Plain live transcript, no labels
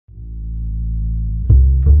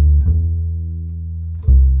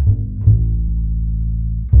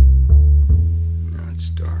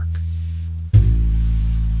dark.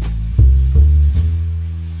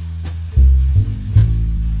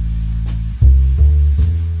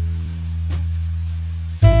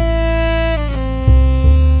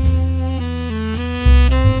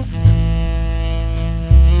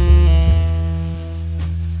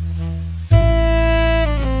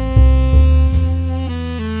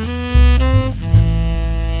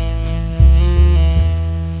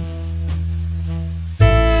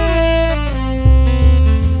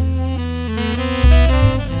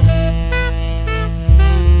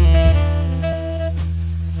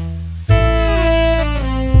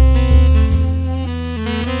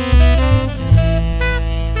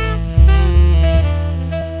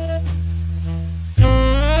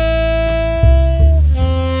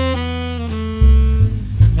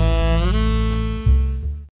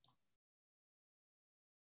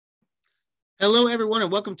 Hello, everyone,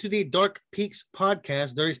 and welcome to the Dark Peaks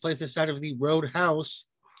podcast, dirtiest place this side of the Roadhouse,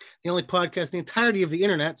 the only podcast in the entirety of the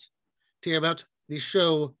internet to hear about the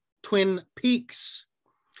show Twin Peaks.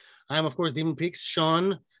 I'm, of course, Demon Peaks,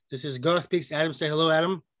 Sean. This is Garth Peaks. Adam, say hello,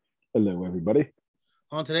 Adam. Hello, everybody.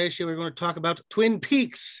 On today's show, we're going to talk about Twin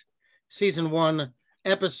Peaks, Season 1,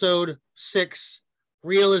 Episode 6,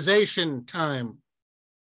 Realization Time.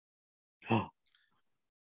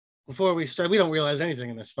 Before we start, we don't realize anything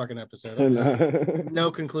in this fucking episode. No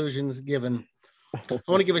conclusions given. I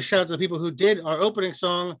want to give a shout out to the people who did our opening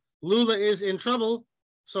song, Lula is in Trouble.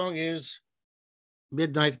 Song is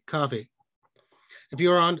Midnight Coffee. If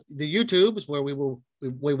you're on the YouTubes, where we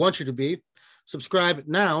want you to be, subscribe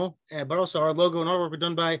now. But also our logo and artwork were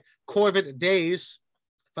done by Corvid Days.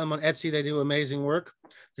 Find them on Etsy. They do amazing work.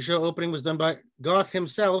 The show opening was done by Goth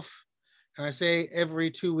himself. And I say every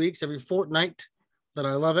 2 weeks, every fortnight, that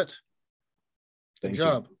I love it. Good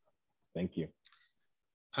job. Thank you.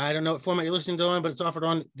 I don't know what format you're listening to on, but it's offered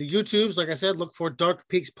on the YouTubes. Like I said, look for Dark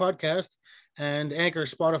Peaks Podcast and Anchor,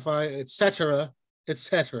 Spotify, etc.,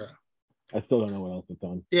 etc. I still don't know what else it's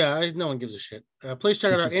on. Yeah, no one gives a shit. Please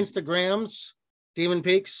check out our Instagrams, Demon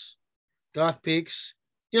Peaks, Goth Peaks.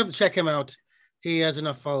 You have to check him out. He has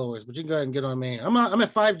enough followers, but you can go ahead and get on me. I'm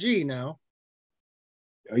at 5G now.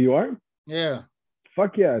 Oh, you are? Yeah.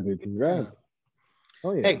 Fuck yeah, dude. Congrats. Yeah.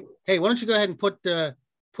 Oh yeah. Hey, why don't you go ahead and put the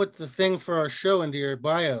thing for our show into your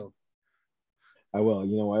bio? I will.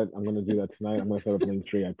 You know what? I'm gonna do that tonight. I'm gonna set up a link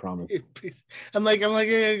tree. I promise. I'm like,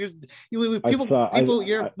 yeah, people,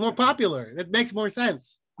 you're more popular. That makes more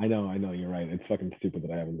sense. I know. You're right. It's fucking stupid that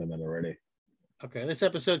I haven't done that already. Okay, this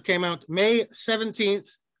episode came out May 17th,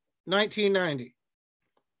 1990.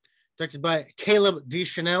 Directed by Caleb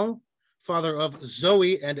Deschanel, father of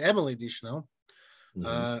Zoe and Emily Deschanel.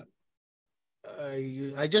 Mm-hmm.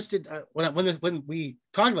 I just did when we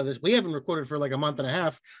talked about this, we haven't recorded for like a month and a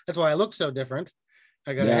half. That's why I look so different.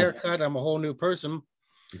 I got a haircut. I'm a whole new person.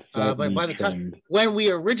 But by the time when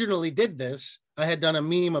we originally did this, I had done a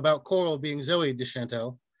meme about Coral being Zoe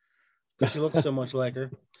Deschanel because she looks so much like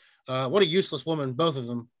her. What a useless woman, both of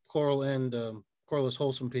them, Coral and Coral's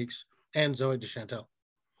Wholesome Peaks and Zoe Deschanel.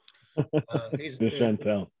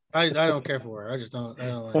 Deschanel. I don't care for her. I don't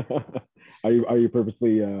like her. Are you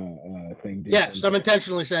purposely saying? Yes, I'm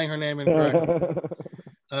intentionally saying her name incorrectly.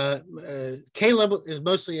 Caleb is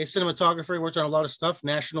mostly a cinematographer. He worked on a lot of stuff: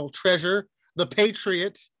 National Treasure, The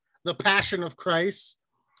Patriot, The Passion of Christ.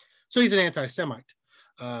 So he's an anti-Semite.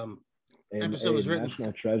 Episode was written.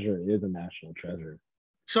 National Treasure is a national treasure.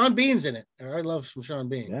 Sean Bean's in it. I love some Sean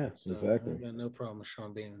Bean. Yes, so exactly. I got no problem with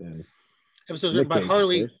Sean Bean. Yeah. Episode was written by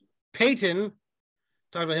Harley Payton.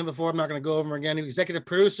 Talked about him before. I'm not going to go over him again. He was executive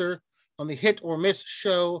producer on the Hit or Miss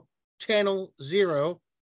show Channel Zero.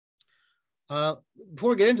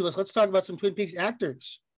 Before we get into this, let's talk about some Twin Peaks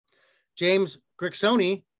actors. James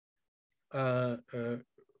Grixoni, the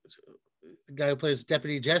guy who plays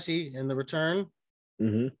Deputy Jesse in The Return,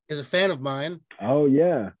 is a fan of mine. Oh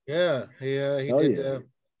yeah, yeah. He did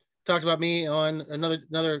talked about me on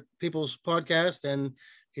another people's podcast, and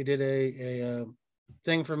he did a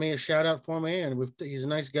thing for me, a shout out for me, and he's a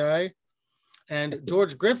nice guy. And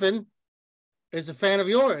George Griffin is a fan of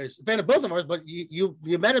yours, a fan of both of ours, but you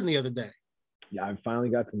met him the other day. Yeah, I finally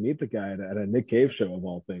got to meet the guy at a Nick Cave show of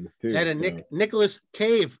all things too. At a Nicholas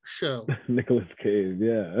Cave show. Nicholas Cave,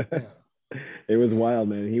 yeah. It was wild,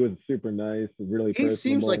 man. He was super nice, really. He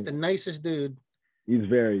seems like the nicest dude. He's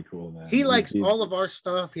very cool, man. He likes all of our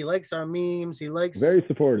stuff. He likes our memes. He likes very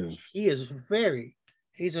supportive. He's a very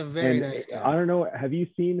nice guy. I don't know. Have you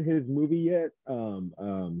seen his movie yet? I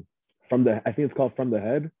think it's called From the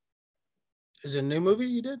Head. Is it a new movie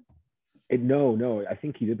you did? No. I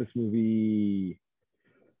think he did this movie.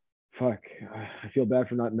 Fuck. I feel bad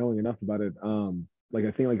for not knowing enough about it.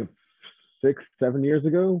 I think 6, 7 years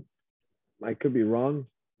ago. I could be wrong,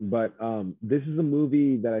 but this is a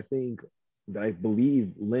movie that I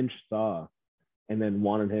believe Lynch saw and then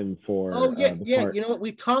wanted him for Oh yeah, the yeah. part. You know what?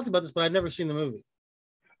 We talked about this, but I'd never seen the movie.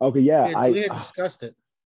 Okay, yeah, We had discussed it.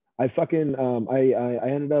 I fucking I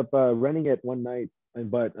ended up renting it one night,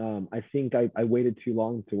 but I think I waited too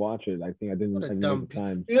long to watch it. I think I What didn't a I didn't dumb. make the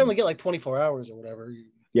time. You only get like 24 hours or whatever.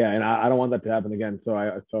 Yeah, and I don't want that to happen again. So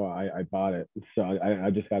I bought it. So I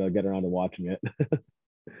just gotta get around to watching it.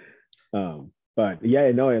 But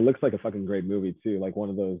yeah, no, it looks like a fucking great movie too. Like one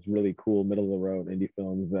of those really cool middle of the road indie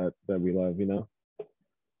films that we love, you know.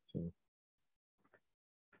 So.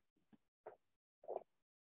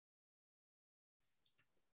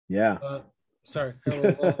 Yeah. Sorry. I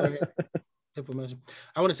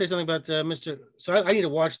want to say something about Mr. So I need to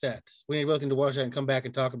watch that. We both need to watch that and come back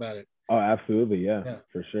and talk about it. Oh, absolutely. Yeah,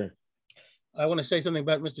 for sure. I want to say something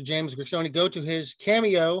about Mr. James Grisoni. Go to his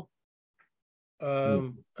Cameo.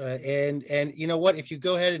 And you know what? If you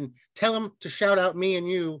go ahead and tell him to shout out me and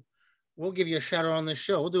you, we'll give you a shout out on this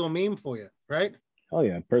show. We'll do a meme for you, right? Oh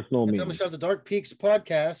yeah, personal meme. Tell him to shout out the Dark Peaks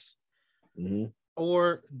podcast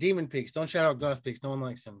or Demon Peaks. Don't shout out Goth Peaks. No one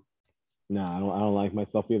likes him. No, I don't like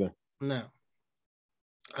myself either. No.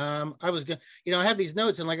 I was gonna, I have these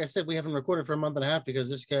notes, and like I said, we haven't recorded for a month and a half because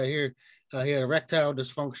this guy here, he had erectile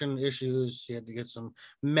dysfunction issues. He had to get some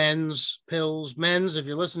men's pills. Men's, if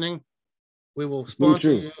you're listening, we will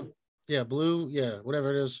sponsor you. Yeah, Blue, yeah,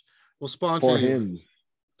 whatever it is, we'll sponsor you. Hymns.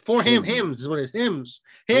 For him, hymns is what it is. Hymns.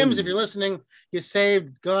 If you're listening, you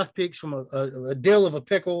saved Goth Peaks from a dill of a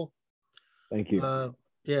pickle. Thank you.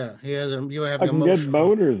 Yeah, you were having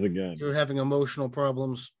boners again. You were having emotional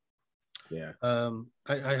problems. Yeah.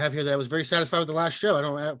 I have here that I was very satisfied with the last show. I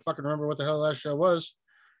don't fucking remember what the hell the last show was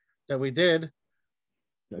that we did.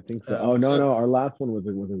 I think so. No. Our last one was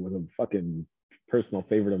a fucking personal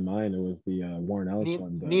favorite of mine. It was the Warren Ellis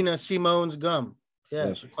one. Nina Simone's Gum. Yeah,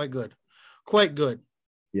 yes. Quite good. Quite good.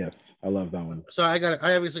 Yes, I love that one. So I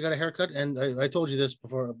obviously got a haircut, and I told you this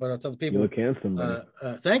before, but I'll tell the people. You look handsome.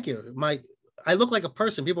 Thank you. I look like a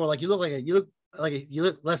person. People are like, you look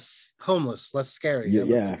less homeless, less scary. Yeah,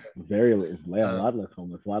 a lot less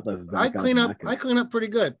homeless, a lot less. I clean up pretty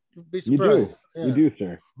good. You'd be surprised. You do,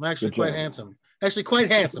 sir. I'm actually quite handsome.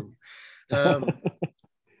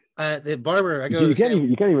 The barber, you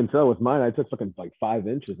can't even tell with mine. I took fucking like 5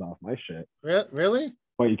 inches off my shit. Really?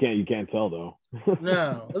 Well, you can't tell though.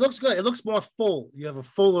 No, it looks good. It looks more full. You have a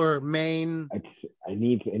fuller mane. I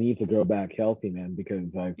need to grow back healthy, man, because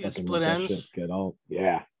I fucking split ends. Get all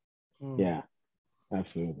yeah. Yeah,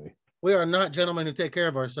 absolutely. We are not gentlemen who take care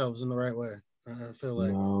of ourselves in the right way. I feel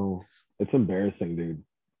like no, it's embarrassing, dude.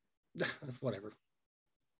 Whatever.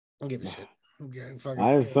 I don't give a shit.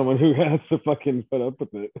 I am someone who has to fucking put up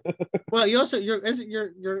with it. Well,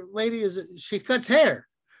 your lady she cuts hair.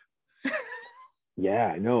 Yeah,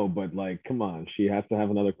 I know, but like, come on, she has to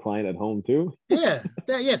have another client at home too. Yeah,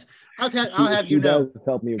 yes. I'll have you know.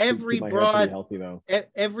 Help me every broad, healthy, though.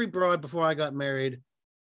 Every broad before I got married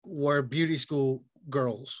were beauty school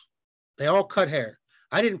girls. They all cut hair.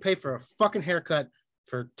 I didn't pay for a fucking haircut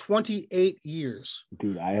for 28 years.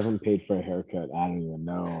 Dude, I haven't paid for a haircut. I don't even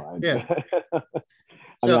know. Yeah.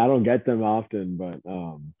 I mean, I don't get them often, but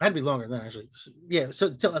I'd be longer than that, actually. Yeah,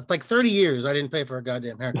 so like 30 years I didn't pay for a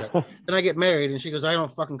goddamn haircut. Then I get married and she goes, I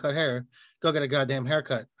don't fucking cut hair. Go get a goddamn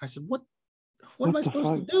haircut. I said, what am I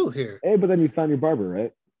supposed to do here? Hey, but then you found your barber,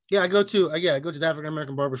 right? Yeah, I go to the African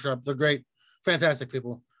American barbershop. They're great, fantastic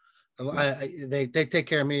people. They take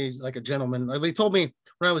care of me like a gentleman. He told me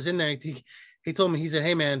when I was in there, he told me, he said,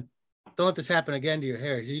 hey man, don't let this happen again to your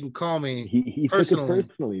hair. He said, you can call me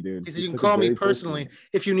personally, dude. He said, you can call me personally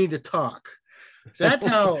if you need to talk. So that's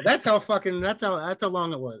how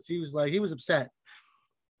long it was. He was upset.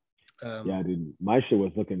 Yeah, dude, my shit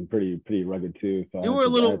was looking pretty rugged too. So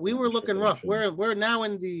we were looking rough. We're now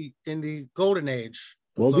in the golden age.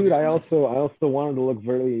 Well, dude, I also wanted to look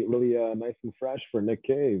really nice and fresh for Nick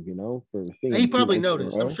Cave, for seeing. He probably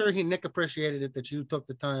noticed. I'm sure Nick appreciated it that you took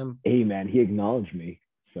the time. Hey man, he acknowledged me.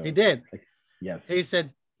 So, he did. Yes. He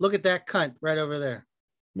said, "Look at that cunt right over there."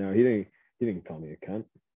 No, he didn't. He didn't call me a cunt.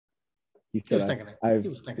 He was thinking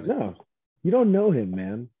it. No, you don't know him,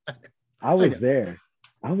 man. I was there.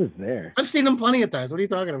 I've seen him plenty of times. What are you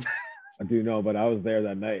talking about? I do know, but I was there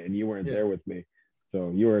that night, and you weren't there with me.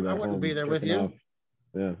 So you were. I wouldn't be there with you. Off.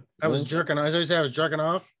 Yeah. I was jerking off. As I said, I was jerking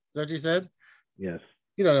off. Is that what you said? Yes.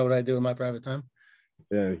 You don't know what I do in my private time.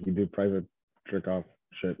 Yeah, you do private jerk off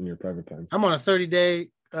shit in your private time. I'm on a 30-day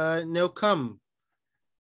no cum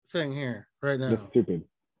thing here right now. That's stupid.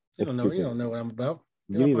 You don't know what I'm about.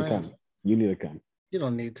 You need to come. You need to come. You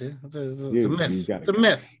don't need to. It's a myth. It's a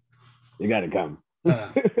myth. You got to come. Uh,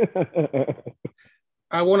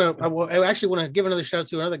 I actually want to give another shout out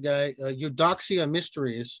to another guy, Eudoxia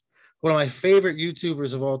Mysteries, one of my favorite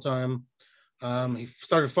YouTubers of all time. He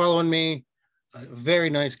started following me.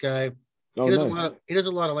 Very nice guy. Oh, nice. He does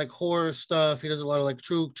a lot of like horror stuff. He does a lot of like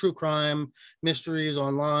true crime mysteries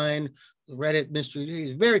online, Reddit mystery.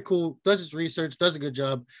 He's very cool. Does his research. Does a good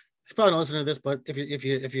job. He's probably not listening to this, but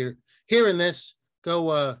if you're hearing this,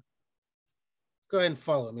 go ahead and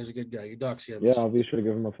follow him. He's a good guy. Eudoxia. Yeah, I'll be sure to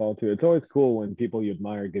give him a follow too. It's always cool when people you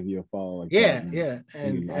admire give you a follow. Like yeah, that, yeah,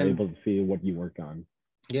 and are able to see what you work on.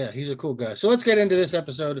 Yeah, he's a cool guy. So let's get into this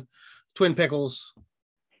episode, Twin Pickles.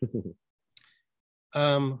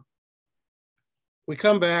 We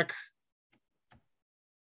come back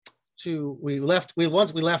to we left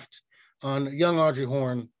on young Audrey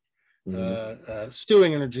Horne,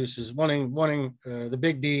 stewing in her juices, wanting the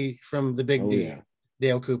Big D from the Big D, yeah.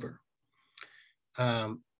 Dale Cooper.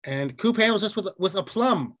 And Coop handles this with a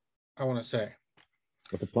plum, I want to say.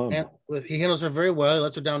 With a plum. And he handles her very well. He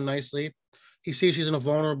lets her down nicely. He sees she's in a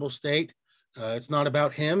vulnerable state. It's not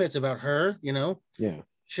about him. It's about her, you know? Yeah.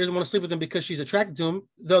 She doesn't want to sleep with him because she's attracted to him,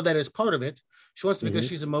 though that is part of it. She wants to because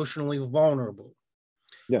she's emotionally vulnerable.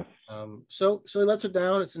 Yeah. So he lets her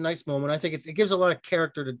down. It's a nice moment. I think it gives a lot of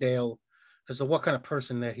character to Dale as to what kind of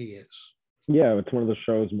person that he is. Yeah, it's one of the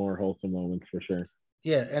show's more wholesome moments for sure.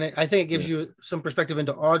 Yeah, and I think it gives you some perspective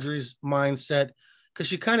into Audrey's mindset because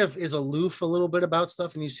she kind of is aloof a little bit about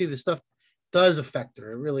stuff, and you see the stuff does affect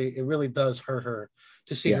her. It really does hurt her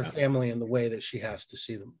to see her family in the way that she has to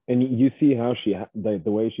see them. And you see how the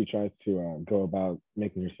way she tries to go about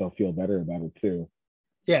making herself feel better about it too.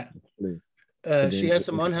 Yeah, she has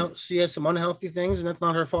some unhealthy things, and that's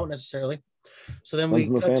not her fault necessarily. So then we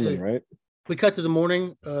cut to the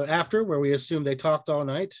morning after, where we assume they talked all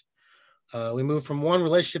night. We move from one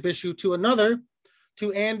relationship issue to another,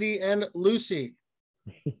 to Andy and Lucy.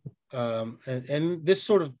 And this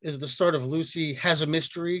sort of is the start of Lucy has a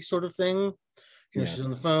mystery sort of thing. You know, she's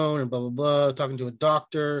on the phone and blah, blah, blah, talking to a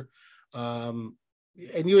doctor. And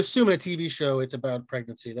you assume in a TV show, it's about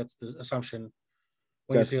pregnancy. That's the assumption.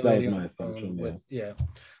 When you see a lady on the phone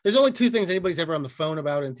there's only two things anybody's ever on the phone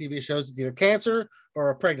about in TV shows. It's either cancer or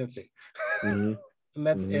a pregnancy. And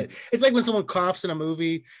that's it. It's like when someone coughs in a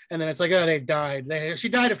movie and then it's like, oh, they died. She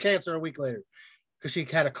died of cancer a week later because she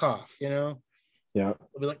had a cough, you know? Yeah.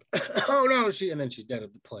 We'll be like, oh no, and then she's dead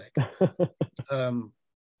of the plague.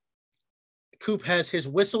 Coop has his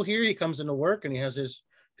whistle here. He comes into work and he has his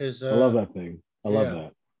I love that thing. I love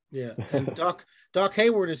that. Yeah. And Doc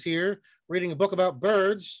Hayward is here reading a book about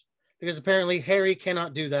birds because apparently Harry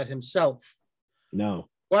cannot do that himself. No.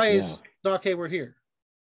 Why is Doc Hayward here?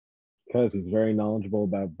 Because he's very knowledgeable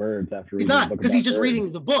about birds after reading the book. Because he's just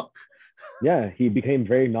reading the book. Yeah, he became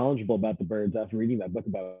very knowledgeable about the birds after reading that book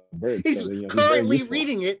about birds. He's currently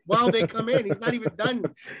reading it while they come in. He's not even done.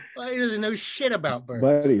 He doesn't know shit about birds.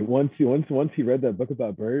 Buddy, once he read that book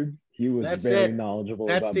about birds, he was very knowledgeable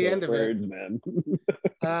about the end birds, man.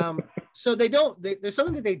 So there's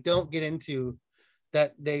something that they don't get into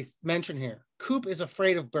that they mention here. Coop is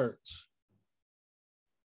afraid of birds.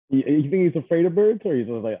 You think he's afraid of birds, or he's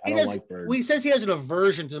like, I don't like birds? Well, he says he has an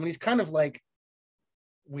aversion to them, and he's kind of like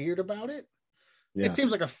weird about it. Yeah. It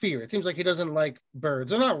seems like a fear. It seems like he doesn't like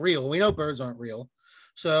birds. They're not real. We know birds aren't real.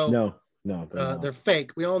 So no, they're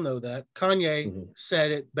fake. We all know that. Kanye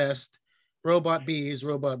said it best: robot bees,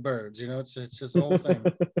 robot birds. You know, it's just the whole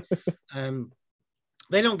thing.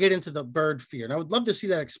 They don't get into the bird fear, and I would love to see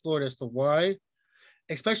that explored as to why,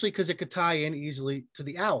 especially because it could tie in easily to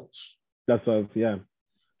the owls. That's what,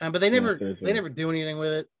 but they never do anything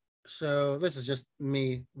with it. So this is just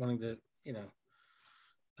me wanting to, you know.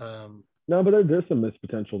 No, but there's some missed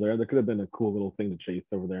potential there. There could have been a cool little thing to chase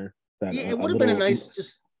over there. It would have been a nice,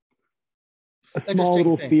 just a small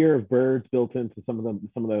little fear of birds built into some of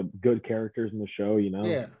the good characters in the show. You know.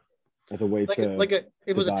 Yeah. As a way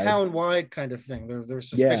it was a town-wide kind of thing. They're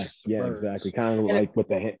suspicious of birds. Exactly. Kind of like with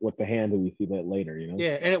the hand that we see that later, you know.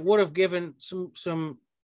 Yeah, and it would have given some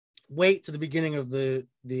weight to the beginning of the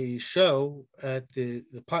show at the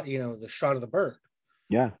shot of the bird.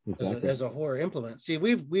 Yeah, exactly. As a horror implement. See,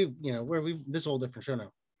 we've this whole different show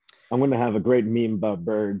now. I'm going to have a great meme about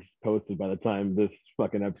birds posted by the time this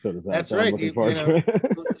fucking episode is out. That's right.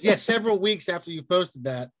 Several weeks after you posted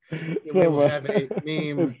that, we will have a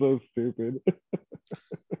meme. It's so stupid.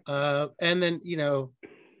 And then,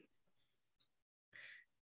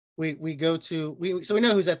 we go to, so we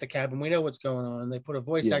know who's at the cabin. We know what's going on. They put a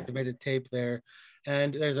voice activated tape there.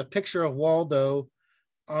 And there's a picture of Waldo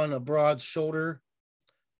on a broad shoulder.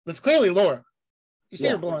 That's clearly Laura. You see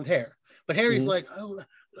her blonde hair. But Harry's like, oh,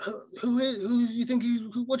 who do you think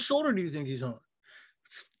what shoulder do you think he's on?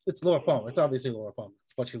 It's Laura Palmer. It's obviously Laura Palmer.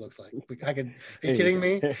 It's what she looks like. Are you kidding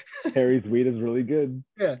me? Harry's weed is really good.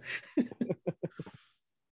 Yeah.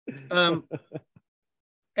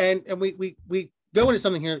 And we go into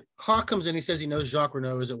something here. Hawk comes in. He says he knows Jacques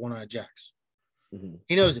Renault is at One-Eyed Jack's. Mm-hmm.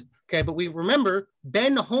 He knows it. Okay, but we remember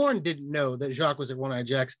Ben Horn didn't know that Jacques was at One-Eyed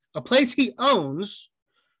Jack's, a place he owns,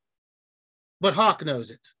 but Hawk knows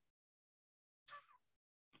it.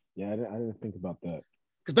 Yeah, I didn't think about that.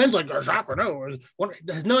 Because Ben's like, Jacques Renault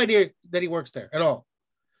has no idea that he works there at all.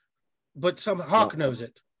 But Hawk knows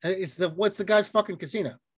it. It's what's the guy's fucking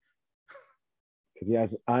casino? Because he has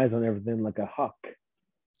eyes on everything like a hawk.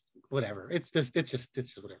 Whatever. It's just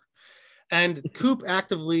whatever. And Coop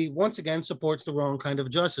actively, once again, supports the wrong kind of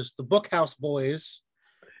justice. The Bookhouse Boys.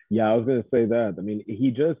 Yeah, I was going to say that. I mean,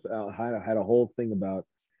 he just had a whole thing about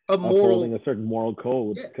upholding a certain moral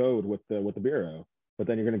code with the bureau. But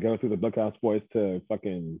then you're going to go through the Bookhouse Boys to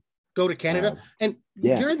fucking go to Canada. And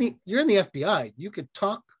you're in the FBI. You could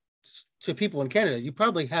talk to people in Canada. You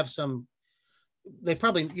probably have some. There's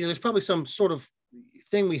probably some sort of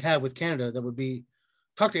thing we have with Canada that would be.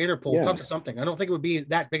 Talk to Interpol, talk to something. I don't think it would be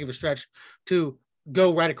that big of a stretch to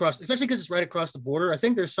go right across, especially because it's right across the border. I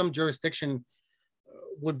think there's some jurisdiction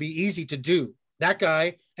would be easy to do. That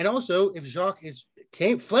guy, and also if Jacques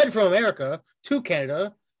fled from America to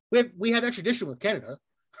Canada, we have extradition with Canada.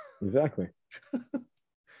 Exactly.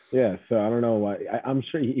 Yeah, so I don't know why. I'm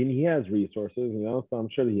sure he has resources, so I'm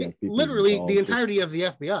sure he has people. Literally the entirety of the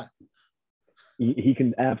FBI. He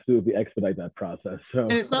can absolutely expedite that process. So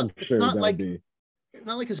and it's not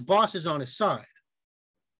like his boss is on his side.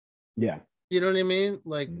 Yeah. You know what I mean?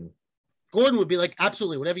 Like Gordon would be like,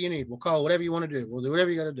 absolutely, whatever you need. We'll call whatever you want to do. We'll do whatever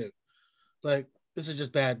you got to do. Like, this is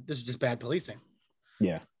just bad policing.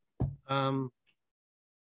 Yeah.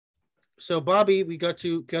 So Bobby, we got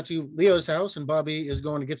to Leo's house, and Bobby is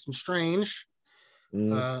going to get some strange.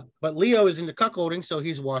 But Leo is into cuckolding, so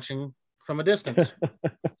he's watching from a distance.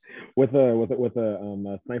 with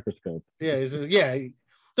a sniper scope. Yeah, he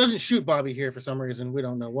doesn't shoot Bobby here for some reason. We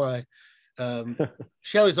don't know why.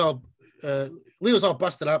 Leo's all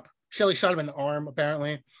busted up. Shelley shot him in the arm,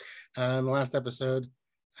 apparently, in the last episode.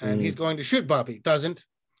 And he's going to shoot Bobby. Doesn't.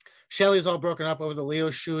 Shelley's all broken up over the Leo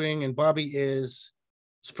shooting, and Bobby is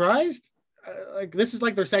surprised. Like, this is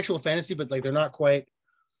like their sexual fantasy, but like they're not quite.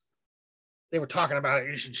 They were talking about it.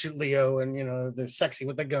 You should shoot Leo, and they're sexy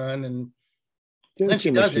with the gun, and then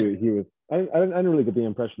she does it. I didn't really get the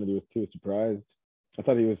impression that he was too surprised. I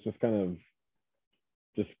thought he was just kind of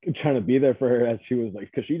just trying to be there for her as she was like,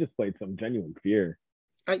 because she just played some genuine fear.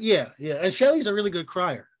 Yeah. And Shelley's a really good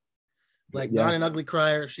crier, like not an ugly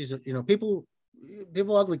crier. She's people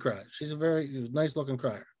ugly cry. She's a very nice looking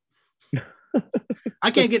crier. I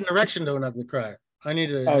can't get an erection to an ugly crier. I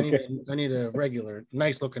need a regular,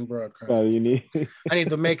 nice looking broad crier. Oh, you need. I need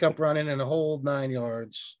the makeup running and a whole 9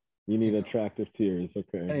 yards. You need attractive tears.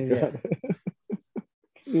 Okay.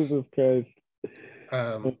 Jesus Christ.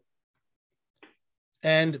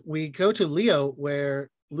 And we go to Leo, where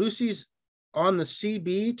Lucy's on the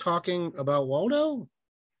CB talking about Waldo.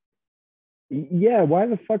 Yeah, why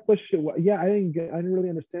the fuck was she? Yeah, I didn't really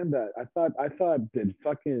understand that. I thought that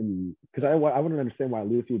fucking, because I wouldn't understand why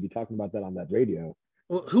Lucy would be talking about that on that radio.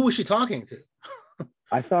 Well, who was she talking to?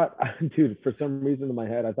 I thought, dude, for some reason in my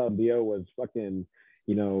head, I thought Leo was fucking,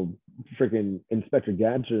 freaking Inspector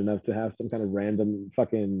Gadget enough to have some kind of random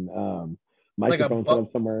fucking microphone set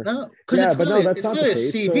up somewhere. No, that's not the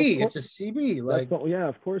case. CB. So it's a CB. Like,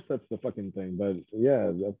 of course that's the fucking thing. But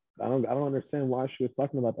yeah, I don't understand why she was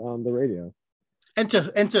talking about that on the radio. And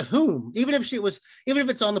to whom? Even if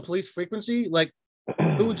it's on the police frequency, like,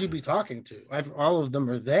 who would you be talking to? All of them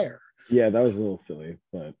are there. Yeah, that was a little silly,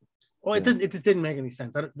 but. Well, it just didn't make any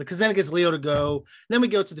sense, because then it gets Leo to go. Then we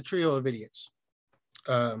go to the trio of idiots,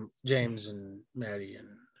 James and Maddie and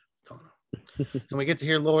Tono, and we get to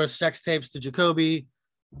hear Laura's sex tapes to Jacoby.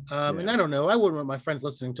 And I don't know. I wouldn't want my friends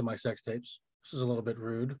listening to my sex tapes. This is a little bit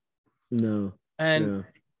rude. No. And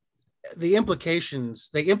the implications,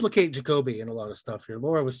 they implicate Jacoby in a lot of stuff here.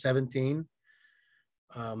 Laura was 17.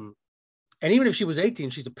 And even if she was 18,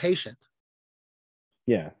 she's a patient.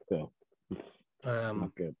 Yeah, still.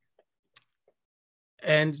 Not good.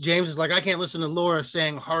 And James is like, I can't listen to Laura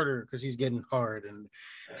saying harder because he's getting hard.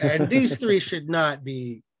 And these three should not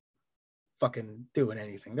be fucking doing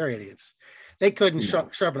anything. They're idiots. They couldn't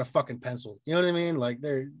sharpen a fucking pencil. You know what I mean? Like,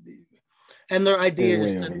 their idea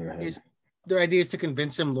is to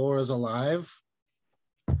convince him Laura's alive.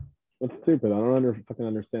 That's stupid. I don't fucking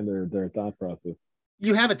understand their thought process.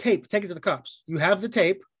 You have a tape. Take it to the cops. You have the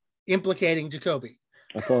tape implicating Jacoby.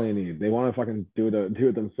 That's all you need. They want to fucking do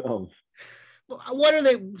it themselves. What are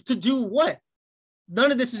they to do? What?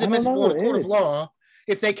 None of this is admissible in a court of law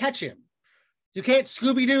if they catch him. You can't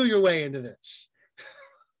Scooby-Doo your way into this.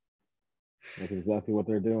 That's exactly what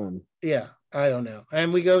they're doing. Yeah, I don't know.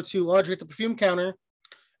 And we go to Audrey at the perfume counter,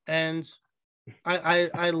 and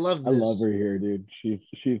I love this. I love her here, dude.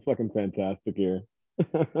 She's fucking fantastic here.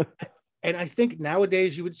 And I think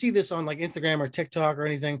nowadays you would see this on like Instagram or TikTok or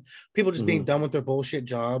anything. People just being done with their bullshit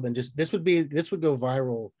job, and just this would go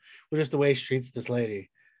viral with just the way she treats this lady.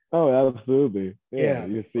 Oh, absolutely. Yeah.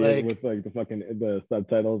 You see it with like the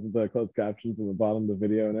subtitles, the closed captions in the bottom of the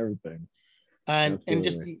video and everything. And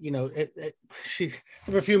just the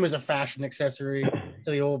perfume is a fashion accessory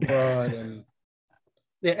to the old broad, and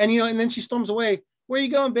and then she storms away. Where are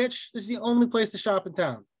you going, bitch? This is the only place to shop in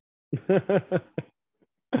town.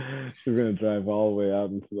 She's gonna drive all the way out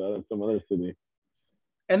into some other city.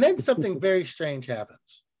 And then something very strange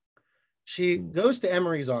happens. She goes to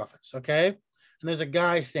Emery's office, okay? And there's a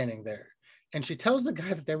guy standing there. And she tells the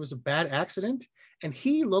guy that there was a bad accident, and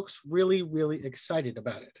he looks really, really excited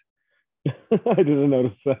about it. I didn't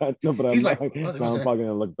notice that. No, but I'm probably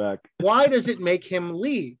gonna look back. Why does it make him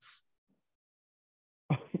leave?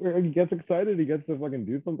 He gets excited. He gets to fucking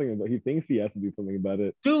do something about. He thinks he has to do something about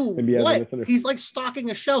it. Dude, what? He's like stocking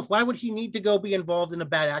a shelf. Why would he need to go be involved in a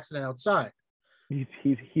bad accident outside? He's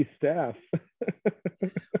staff.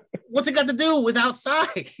 What's it got to do with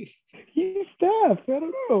outside? He's staff. I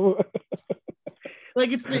don't know.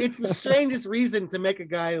 Like it's the strangest reason to make a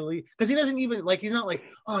guy leave, because he doesn't even like. He's not like,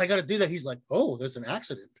 oh, I got to do that. He's like, oh, there's an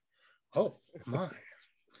accident. Oh my.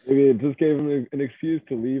 Maybe it just gave him an excuse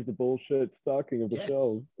to leave the bullshit stocking of the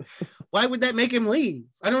shelves. Why would that make him leave?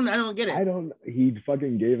 I don't get it. He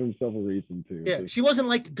fucking gave himself a reason to. Yeah, she wasn't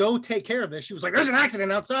like, go take care of this. She was like, there's an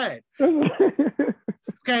accident outside.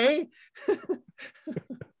 Okay.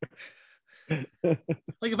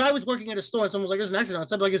 Like if I was working at a store and someone was like, there's an accident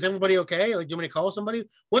outside, I'd be like, is everybody okay? Like, do you want me to call somebody?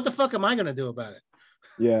 What the fuck am I gonna do about it?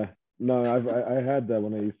 Yeah. No, I had that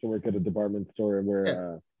when I used to work at a department store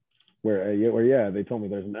where they told me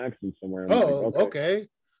there's an accident somewhere. Oh, like, okay.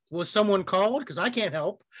 Was someone called? Because I can't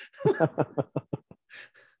help.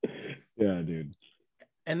 Yeah, dude.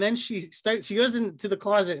 And then she goes into the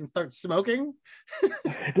closet and starts smoking.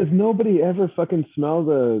 Does nobody ever fucking smell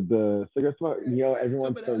the cigarette smoke? You know,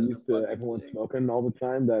 everyone's so used to everyone smoking all the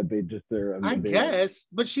time that they're. I guess,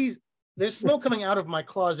 but there's smoke coming out of my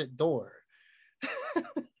closet door.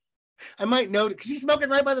 I might know because she's smoking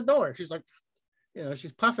right by the door. She's like,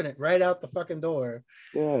 she's puffing it right out the fucking door.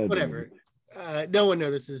 Yeah, whatever. No one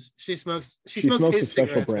notices. She smokes his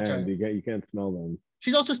cigarettes. Brand. You can't smell them.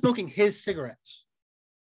 She's also smoking his cigarettes.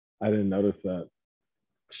 I didn't notice that.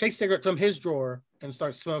 She takes cigarette from his drawer and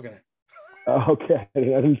starts smoking it. Oh, okay. I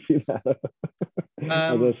didn't see that.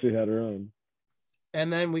 I thought she had her own.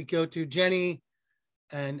 And then we go to Jenny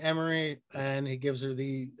and Emery, and he gives her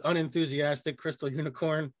the unenthusiastic crystal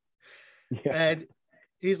unicorn. Yeah. And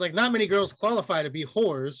he's like, not many girls qualify to be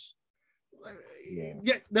whores.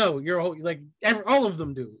 Yeah, no, you're like all of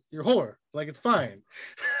them do. You're whore. Like, it's fine.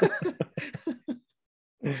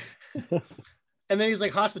 And then he's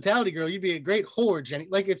like, hospitality girl, you'd be a great whore, Jenny.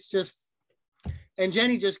 Like, it's just, and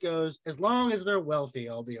Jenny just goes, as long as they're wealthy,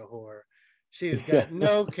 I'll be a whore. She has got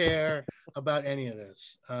no care about any of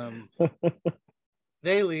this.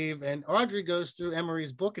 They leave, and Audrey goes through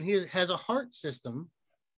Emery's book, and he has a heart system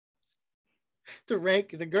to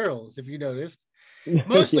rank the girls, if you noticed.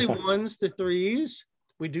 Mostly 1s to 3s.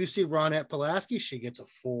 We do see Ronette Pulaski. She gets a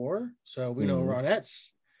 4. So we know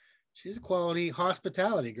she's a quality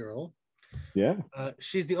hospitality girl. Yeah.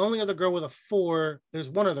 She's the only other girl with a 4. There's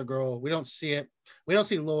one other girl. We don't see it. We don't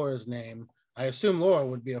see Laura's name. I assume Laura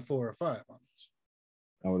would be a 4 or 5 on this.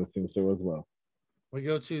 I would assume so as well. We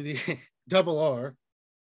go to the double R.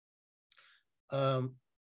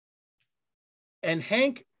 And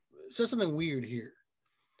Hank says something weird here.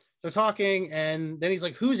 They're talking, and then he's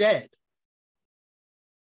like, who's Ed?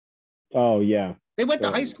 Oh, yeah. They went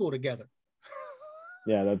to high school together.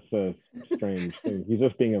 Yeah, that's a strange thing. He's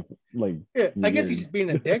just being I guess he's just being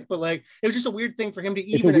a dick, but like, it was just a weird thing for him to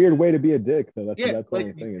It's a weird way to be a dick. So that's the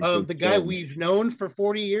only thing. The guy we've known for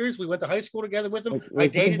 40 years, we went to high school together with him. I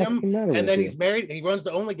dated him, and then he's married, and he runs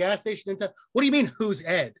the only gas station in town. What do you mean, who's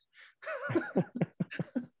Ed?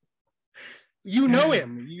 You know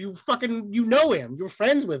him. You know him. You're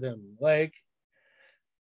friends with him. Like,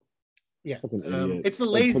 yeah. It's the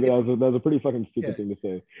lazy. That was a pretty fucking stupid thing to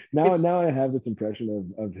say. Now I have this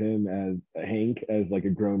impression of him as Hank as like a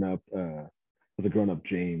grown up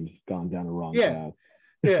James gone down the wrong path.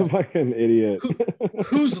 Yeah. Fucking idiot.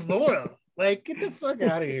 Who's Laura? Like, get the fuck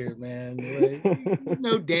out of here, man. Like, you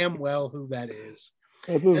know damn well who that is.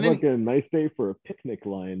 That's a fucking nice day for a picnic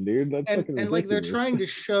line, dude. That's fucking ridiculous. Like they're trying to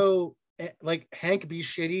show like Hank be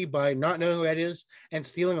shitty by not knowing who that is and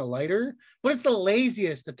stealing a lighter, but it's the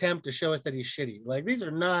laziest attempt to show us that he's shitty. Like these are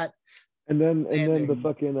not. And then the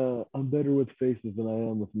fucking I'm better with faces than I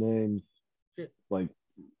am with names. Yeah. Like,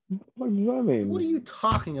 what does that mean? What are you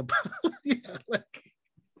talking about? Yeah, like.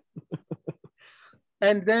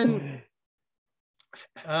 And then,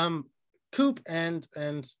 Coop and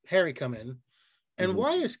Harry come in, and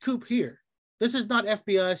why is Coop here? This is not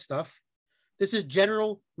FBI stuff. This is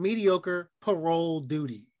general mediocre parole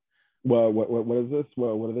duty. Well, what is this?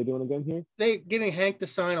 Well, what are they doing again here? They getting Hank to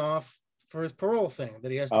sign off for his parole thing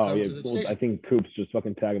that he has to come to the station. I think Coop's just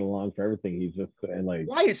fucking tagging along for everything. He's just and like.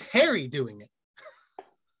 Why is Harry doing it?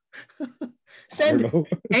 Send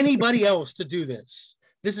anybody else to do this.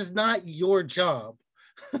 This is not your job.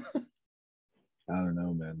 I don't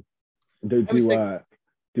know, man.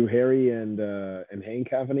 Do Harry and Hank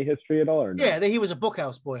have any history at all, or no? Yeah, he was a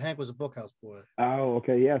bookhouse boy. Hank was a bookhouse boy. Oh,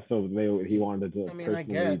 okay, yeah. So he wanted to. I mean, I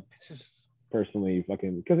get it. It's just personally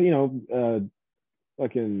fucking because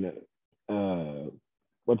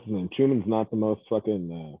what's his name? Truman's not the most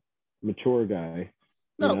fucking mature guy.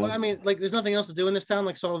 No, but I mean, like, there's nothing else to do in this town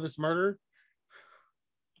like solve this murder.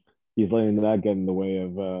 He's letting that get in the way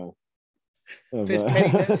of his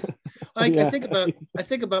pettiness. Like, yeah. I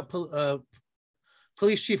think about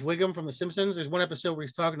Police Chief Wiggum from The Simpsons. There's one episode where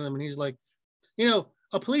he's talking to them and he's like,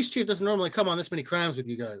 a police chief doesn't normally come on this many crimes with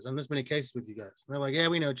you guys, on this many cases with you guys. And they're like, yeah,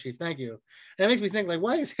 we know, Chief, thank you. And it makes me think, like,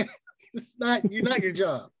 why is it's not your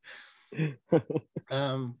job?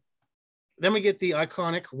 Then we get the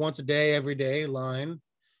iconic once a day, every day line,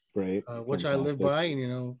 right? Which I live by,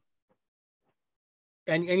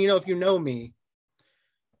 and if you know me,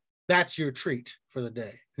 that's your treat for the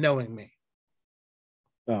day, knowing me.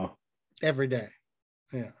 Oh, every day,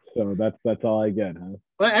 yeah. So that's all I get, huh?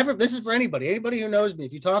 Well, this is for anybody who knows me.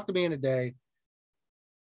 If you talk to me in a day,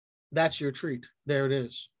 that's your treat. There it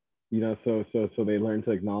is. So they learn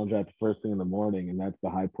to acknowledge that the first thing in the morning, and that's the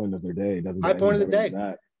high point of their day. High point of the day.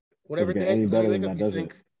 Whatever day you wake up, you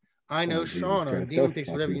think, I know Sean or Demon Peaks,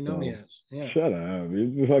 whatever you know me as. Yeah. Shut up.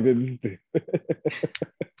 You're fucking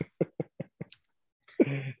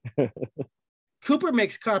Cooper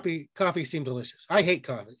makes coffee seem delicious. I hate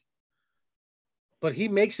coffee, but he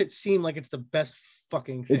makes it seem like it's the best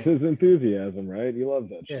fucking thing. It's his enthusiasm, right? He loves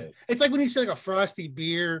that shit. It's like when you see like a frosty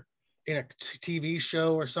beer in a TV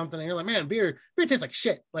show or something, and you're like, man, beer tastes like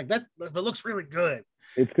shit. Like that, but it looks really good.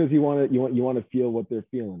 It's because you want to feel what they're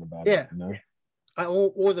feeling about it.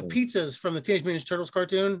 Or the pizzas from the Teenage Mutant Ninja Turtles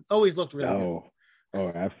cartoon always looked really good.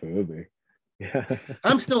 Oh, absolutely. Yeah.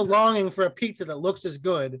 I'm still longing for a pizza that looks as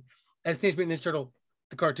good as Teenage Mutant Ninja Turtle,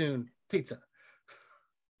 the cartoon pizza.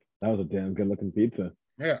 That was a damn good looking pizza.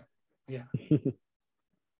 Yeah.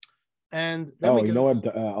 And then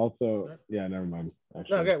also, yeah, never mind.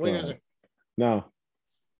 Actually, okay, what are you gonna say? No,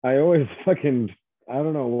 I always fucking, I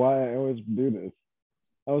don't know why I always do this.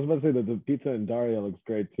 I was about to say that the pizza in Daria looks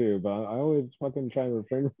great too, but I always fucking try to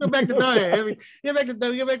refrain. Go back to Daria. Get back to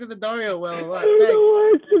the Daria well a lot.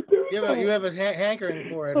 Thanks. You have a hankering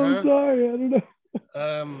for it, I'm sorry. I don't know.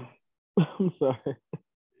 I'm sorry.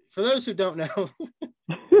 For those who don't know,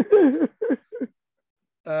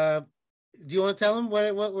 do you want to tell them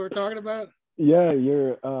what we're talking about? Yeah,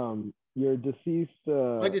 your deceased.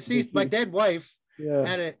 My dead wife. Yeah.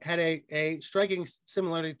 had a striking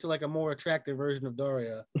similarity to like a more attractive version of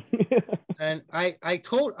Daria. And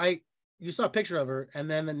you saw a picture of her,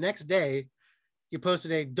 and then the next day you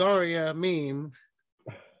posted a Daria meme.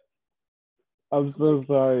 I'm so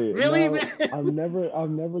sorry. Really? No, I'm never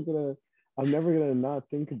gonna not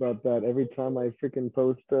think about that every time I freaking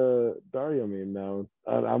post a Daria meme now.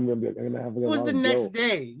 I'm gonna have. It was the next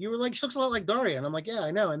day. You were like, she looks a lot like Daria, and I'm like, yeah,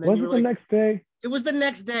 I know. And then you were like, next day. It was the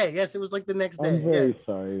next day. Yes, it was like the next day. I'm very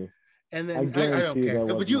sorry. And then I don't care.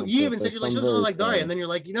 But you even said you're like, she looks a lot like Daria, and then you're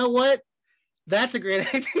like, you know what? That's a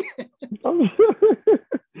great idea.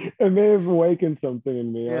 It may have awakened something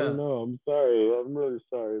in me. Yeah. I don't know. I'm sorry. I'm really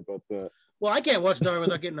sorry about that. Well, I can't watch Daria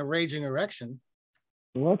without getting a raging erection.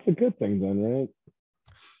 Well, that's a good thing then, right?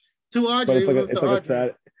 To Audrey,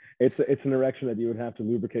 it's an erection that you would have to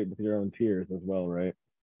lubricate with your own tears as well, right?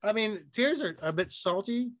 I mean, tears are a bit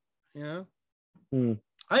salty, I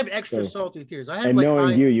have extra salty tears. You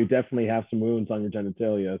definitee have some wounds on your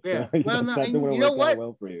genitalia. Yeah. So you know what?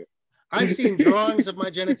 Well for you. I've seen drawings of my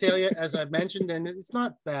genitalia, as I've mentioned, and it's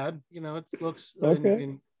not bad. It looks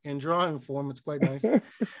okay. in drawing form. It's quite nice.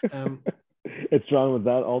 It's drawn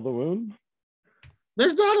without all the wounds.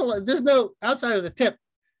 There's no outside of the tip.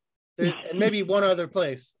 and maybe one other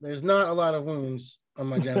place. There's not a lot of wounds on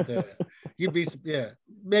my genitalia. You'd be,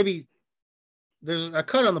 maybe there's a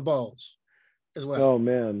cut on the balls as well. Oh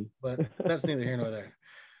man, but that's neither here nor there.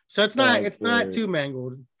 So it's not too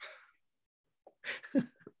mangled.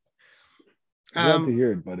 Glad to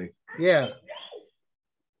hear it, buddy. Yeah.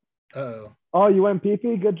 Oh, you went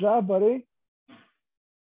pee-pee? Good job, buddy.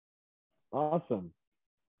 Awesome.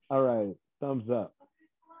 All right. Thumbs up.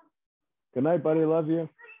 Good night, buddy. Love you.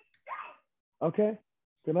 Okay.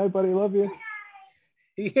 Good night, buddy. Love you.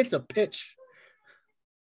 He hits a pitch.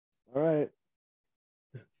 All right.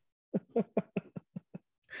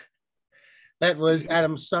 That was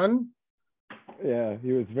Adam's son. Yeah,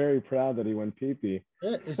 he was very proud that he went pee-pee.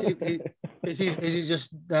 Yeah, is he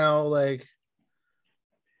just now like?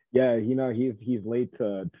 Yeah, he's late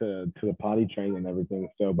to the potty train and everything.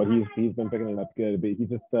 So, but he's been picking it up good. But he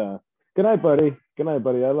just good night, buddy. Good night,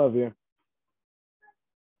 buddy. I love you.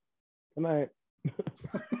 Good night.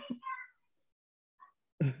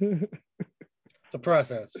 It's a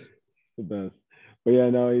process. The best. But yeah,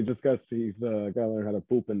 no, he's got to learn how to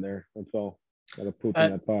poop in there. That's all. Got to poop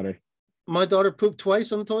in that potty. My daughter pooped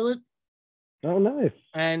twice on the toilet. Oh, nice.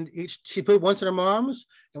 And she pooped once at her mom's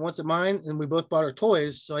and once at mine, and we both bought her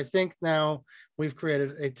toys. So I think now we've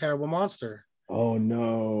created a terrible monster. Oh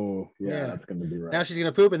no! Yeah, that's gonna be right. Now she's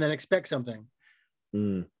gonna poop and then expect something.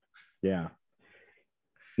 Yeah,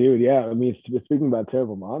 dude. Yeah, I mean, speaking about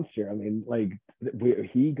terrible monster, I mean, like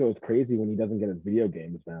he goes crazy when he doesn't get his video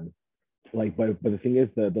games, man. Like, but the thing is,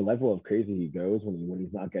 the level of crazy he goes when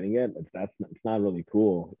he's not getting it, it's not really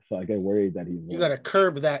cool. So I get worried that he's. You got to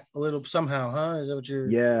curb that a little somehow, huh? Is that what you're?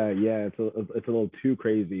 Yeah. It's a little too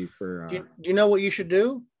crazy for. Do you know what you should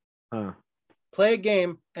do? Huh? Play a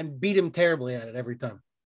game and beat him terribly at it every time.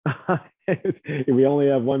 We only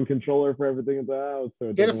have one controller for everything in the house.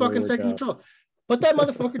 So get a fucking second controller. Put that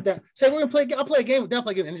motherfucker down. Say we're gonna play. I'll play a game. They'll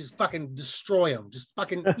play a game and just fucking destroy him. Just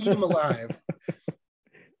fucking eat him alive.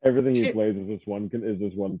 Everything he plays is this one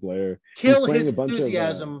player. Kill his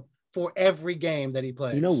enthusiasm for every game that he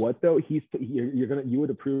plays. You know what though? You would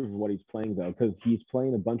approve of what he's playing though, because he's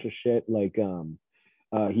playing a bunch of shit like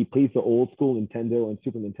he plays the old school Nintendo and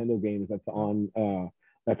Super Nintendo games that's on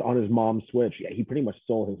his mom's Switch. Yeah, he pretty much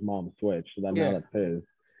stole his mom's Switch, so now that's his.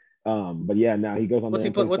 But yeah, now he goes on.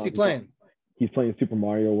 What's he playing? He's playing Super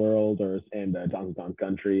Mario World and Donkey Kong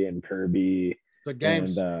Country and Kirby. Good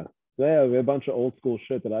games. And yeah, a bunch of old school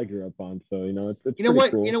shit that I grew up on. So it's you know what?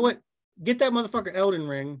 Cool. You know what? Get that motherfucker Elden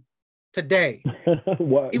Ring today.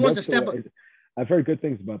 He wants to step up. I've heard good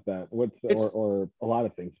things about that. Or a lot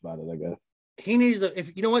of things about it, I guess. He needs to.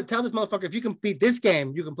 If you know what, tell this motherfucker if you can beat this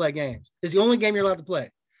game, you can play games. It's the only game you're allowed to play.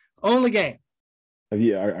 Only game.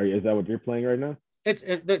 Is that what you're playing right now? It's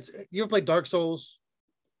you ever played Dark Souls?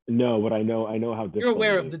 No, but I know how difficult. You're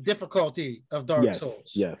aware of the difficulty of Dark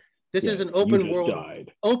Souls. Yes. This is an open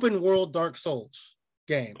world Dark Souls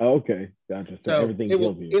game. Oh, okay, gotcha. So everything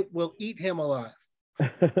kills you. It will eat him alive.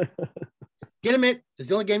 Get him it. It's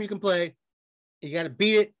the only game you can play. You got to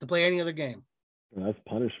beat it to play any other game. Well, that's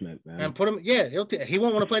punishment, man. And put him. Yeah, he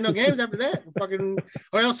won't want to play no games after that. Fucking,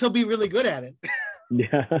 or else he'll be really good at it.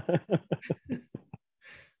 Yeah.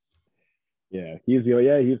 Yeah,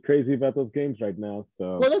 he's crazy about those games right now.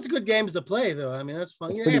 So well, that's good games to play, though. I mean, that's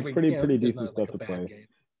fun. Pretty decent stuff to play. Game.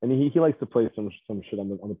 And he likes to play some shit on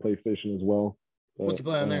the PlayStation as well. What's he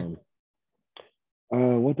play on there?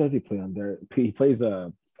 What does he play on there? He plays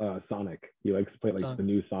Sonic. He likes to play like the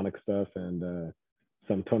new Sonic stuff and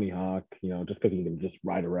some Tony Hawk. Just because he can just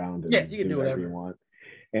ride around and you can do whatever you want.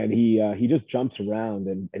 And he just jumps around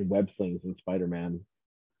and web slings in Spider-Man.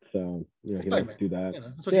 So he likes to do that.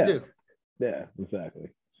 That's what you do. Yeah, exactly.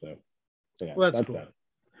 So yeah, well, that's cool. That.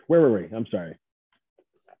 Where were we? I'm sorry.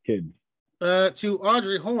 Kids. To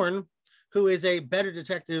Audrey Horne, who is a better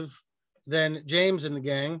detective than James in the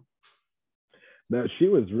gang. No, she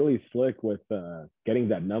was really slick with getting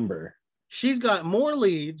that number. She's got more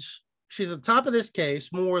leads. She's at the top of this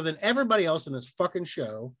case more than everybody else in this fucking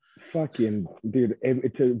show. Fucking dude,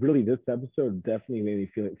 this episode definitely made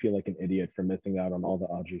me feel like an idiot for missing out on all the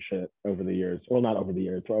Audrey shit over the years. Well, not over the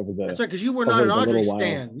years, over the. That's right, because you were not an Audrey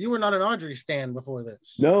stan. You were not an Audrey stan before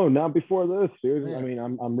this. No, not before this, dude. Yeah. I mean,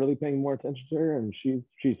 I'm really paying more attention to her, and she's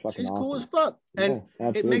fucking. She's awesome. Cool as fuck, and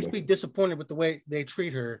it makes me disappointed with the way they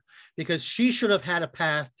treat her because she should have had a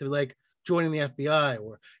path to like joining the FBI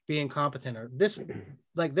or being competent or this.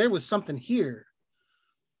 Like there was something here.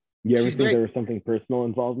 You ever think there was something personal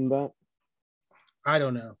involved in that? I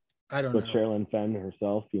don't know. With Sherilyn Fenn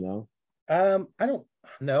herself, I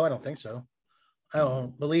don't think so. I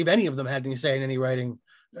don't believe any of them had any say in any writing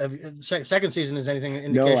second season is anything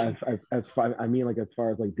indication? No, as far, I mean, like as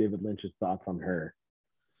far as like David Lynch's thoughts on her,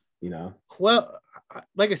 you know. Well,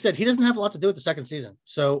 like I said, he doesn't have a lot to do with the second season,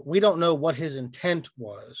 so we don't know what his intent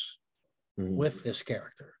was with this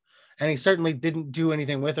character, and he certainly didn't do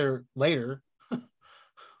anything with her later.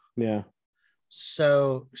 Yeah.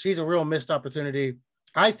 So she's a real missed opportunity.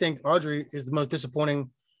 I think Audrey is the most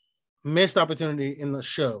disappointing missed opportunity in the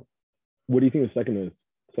show. What do you think the second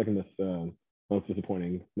is? Most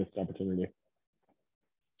disappointing missed opportunity.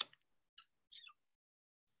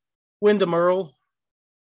 Wyndham Earle.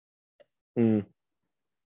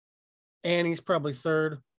 Annie's probably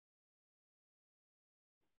third.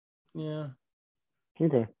 Yeah.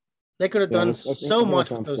 Okay. They could have done so much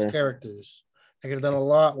with those characters. They could have done a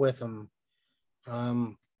lot with them.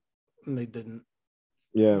 And they didn't.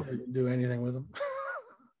 Yeah. They didn't do anything with them.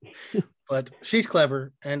 But she's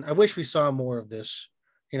clever, and I wish we saw more of this.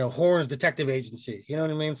 You know, Horn's detective agency. You know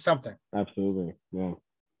what I mean? Something. Absolutely. Yeah.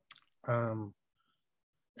 And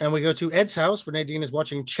we go to Ed's house where Nadine is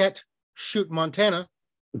watching Chet shoot Montana.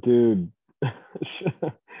 Dude,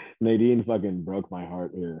 Nadine fucking broke my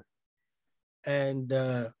heart here. And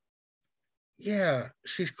yeah,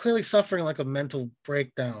 she's clearly suffering like a mental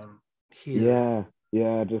breakdown here.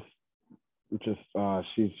 Yeah, just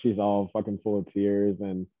she's all fucking full of tears,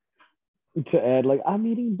 and to Ed, like, I'm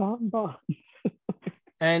eating bonbons.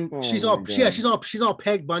 And she's all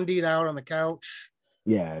Peg Bundy'd out on the couch.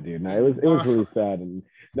 Yeah, dude. No, it was really sad. And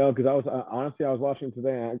no, because I was honestly, I was watching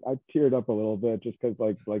today, and I teared up a little bit just because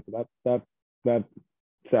like that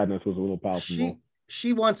sadness was a little palpable.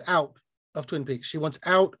 She wants out of Twin Peaks. She wants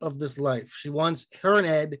out of this life. She wants her and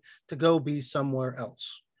Ed to go be somewhere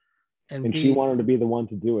else. And she wanted to be the one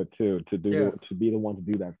to do it too, to be the one to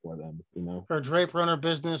do that for them, you know. Her drape runner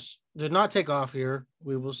business did not take off here.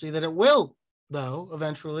 We will see that it will, though,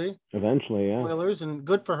 eventually. Eventually, yeah. Spoilers, and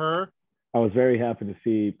good for her. I was very happy to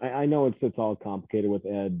see. I know it's all complicated with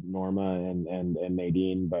Ed, Norma, and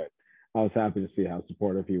Nadine, but I was happy to see how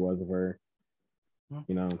supportive he was of her.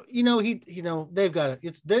 They've got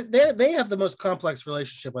it. They have the most complex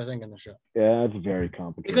relationship, I think, in the show. Yeah, it's very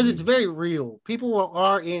complicated because it's very real. People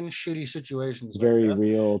are in shitty situations. Very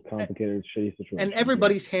real, complicated, shitty situations. And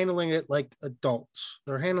everybody's handling it like adults.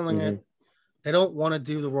 They're handling it. They don't want to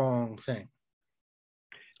do the wrong thing.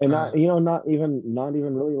 And not even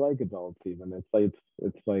really like adults. Even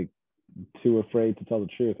it's like too afraid to tell the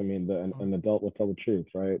truth. I mean, an adult will tell the truth,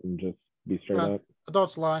 right? And just be straight up.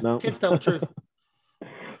 Adults lie. No? Kids tell the truth.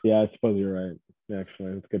 Yeah, I suppose you're right.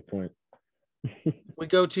 Actually, that's a good point. We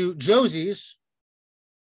go to Josie's,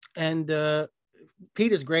 and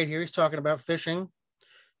Pete is great here. He's talking about fishing,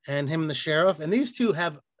 and him and the sheriff, and these two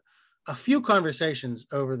have a few conversations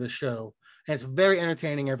over the show, and it's very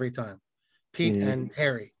entertaining every time. Pete and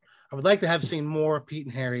Harry. I would like to have seen more of Pete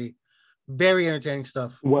and Harry. Very entertaining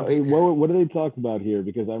stuff. What do they talk about here?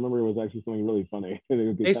 Because I remember it was actually something really funny.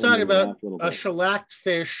 He's talking about a shellacked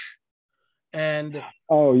fish, and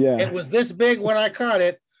it was this big when I caught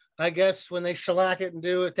it. I guess when they shellac it and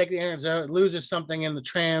do it, take the innards out, it loses something in the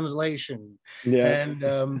translation. Yeah.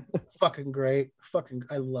 And fucking great.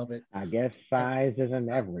 I love it. I guess size isn't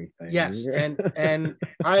everything. Yes. And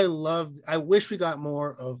I wish we got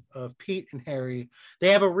more of Pete and Harry. They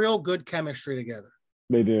have a real good chemistry together.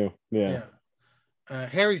 They do. Yeah.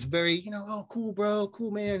 Harry's very, oh, cool, bro,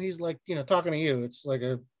 cool, man. He's like, talking to you. It's like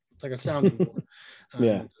a sounding board.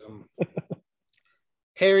 Yeah.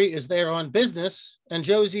 Harry is there on business, and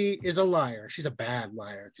Josie is a liar. She's a bad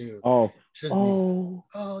liar too. Oh, no!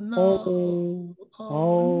 No.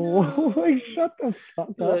 Like, shut the fuck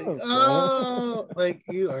up! Like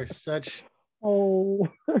you are such. Oh.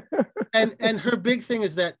 and her big thing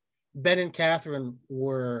is that Ben and Catherine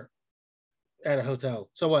were at a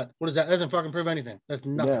hotel. So what? What is that? That doesn't fucking prove anything. That's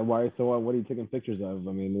nothing. Yeah. Why? So what are you taking pictures of?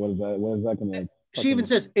 I mean, what is that? What is that going to? She even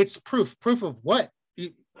says it's proof. Proof of what?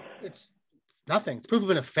 It's nothing. It's proof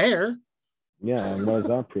of an affair. Yeah, and what does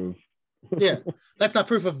that prove? Yeah, that's not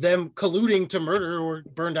proof of them colluding to murder or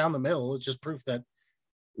burn down the mill. It's just proof that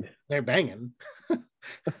they're banging.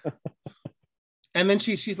 And then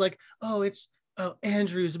she's like, "Oh, it's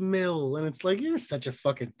Andrew's mill," and it's like, "You're such a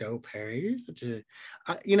fucking dope, Harry. You're such a."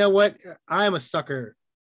 You know what? I am a sucker.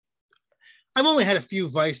 I've only had a few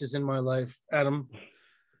vices in my life, Adam.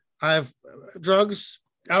 I have drugs,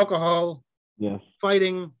 alcohol,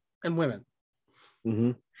 fighting, and women.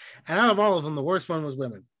 Mm-hmm. And out of all of them, the worst one was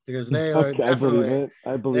women, because they are definitely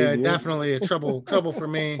definitely a trouble for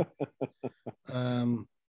me. I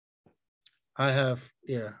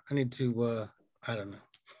need to I don't know.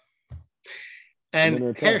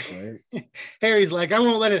 And Harry's like, I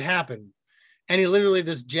won't let it happen. And he literally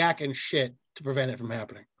just jack and shit to prevent it from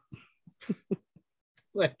happening.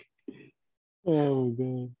 Like, oh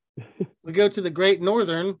god. We go to the Great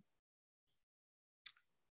Northern,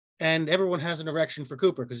 and everyone has an erection for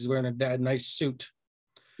Cooper because he's wearing a nice suit.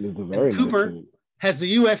 And Cooper has the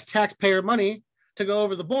U.S. taxpayer money to go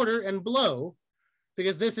over the border and blow,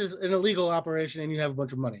 because this is an illegal operation and you have a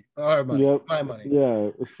bunch of money. Our money, yep. my money. Yeah,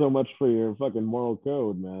 so much for your fucking moral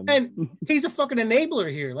code, man. And he's a fucking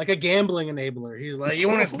enabler here, like a gambling enabler. He's like, you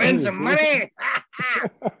want to spend some money?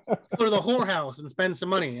 Go to the whorehouse and spend some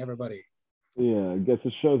money, everybody. Yeah, I guess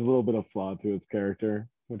it shows a little bit of flaw to his character,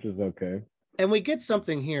 which is okay. And we get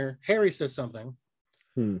something here. Harry says something.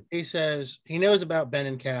 He says he knows about Ben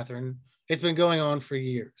and Catherine. It's been going on for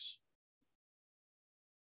years.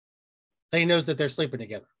 And he knows that they're sleeping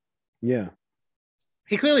together. Yeah.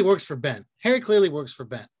 He clearly works for Ben. Harry clearly works for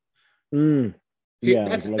Ben. Yeah,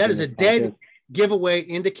 that is a dead giveaway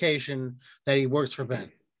indication that he works for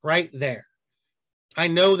Ben. Right there. I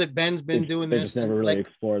know that Ben's been doing this. They just never really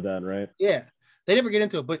explored that, right? Yeah. They never get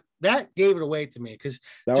into it, but that gave it away to me because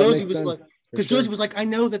Josie was like, Josie was like, I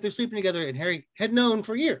know that they're sleeping together, and Harry had known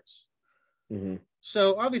for years.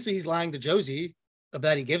 So obviously he's lying to Josie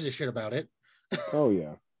about he gives a shit about it. Oh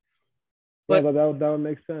yeah. But yeah, that would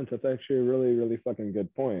make sense. That's actually a really, really fucking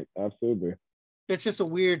good point. Absolutely. It's just a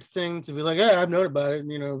weird thing to be like, yeah, I've known about it.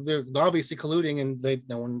 And, you know, they're obviously colluding, and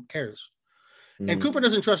no one cares. And Cooper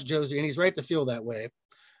doesn't trust Josie, and he's right to feel that way.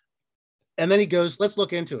 And then he goes, let's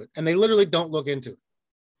look into it. And they literally don't look into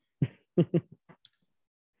it.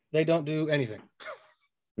 They don't do anything.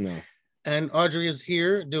 No. And Audrey is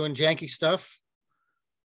here doing janky stuff,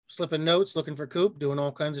 slipping notes, looking for Coop, doing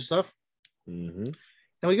all kinds of stuff. And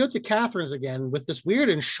we go to Catherine's again with this weird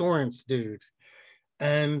insurance dude.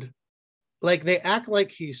 And like they act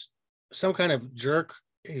like he's some kind of jerk.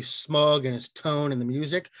 He's smug in his tone and the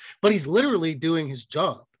music, but he's literally doing his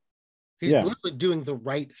job. He's literally doing the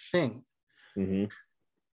right thing.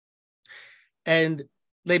 And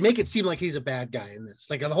they make it seem like he's a bad guy in this.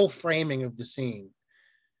 Like the whole framing of the scene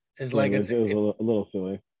is like it was a little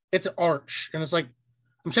silly. It's arch, and it's like,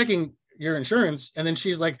 I'm checking your insurance, and then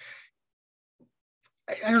she's like,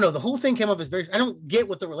 I don't know. The whole thing came up as very. I don't get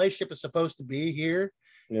what the relationship is supposed to be here.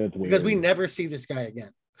 Yeah, it's weird. Because we never see this guy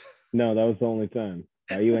again. No, that was the only time.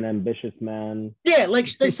 Are you an ambitious man? Yeah, like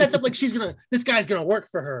they set up like this guy's gonna work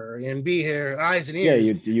for her and be her eyes and ears.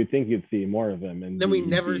 Yeah, you think you'd see more of him, and then we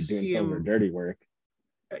never see him dirty work.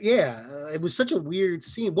 Yeah, it was such a weird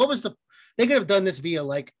scene. What was they could have done this via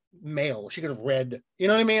like mail. She could have read, you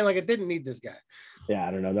know what I mean? Like it didn't need this guy. Yeah,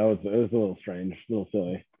 I don't know. It was a little strange, a little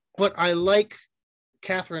silly. But I like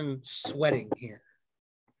Catherine sweating here.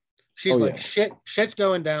 She's like, shit's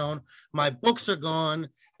going down. My books are gone.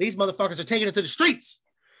 These motherfuckers are taking it to the streets.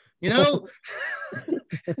 You know?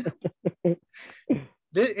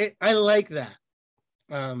 I like that.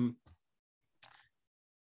 Then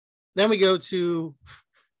we go to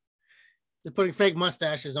they're putting fake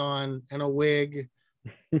mustaches on and a wig.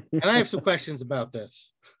 And I have some questions about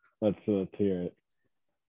this. Let's hear it.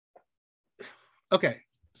 Okay.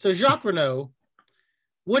 So Jacques Renault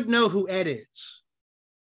would know who Ed is.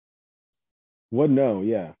 Would know,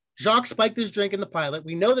 yeah. Jacques spiked his drink in the pilot.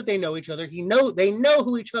 We know that they know each other. They know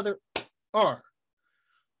who each other are.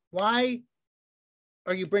 Why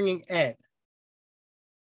are you bringing Ed?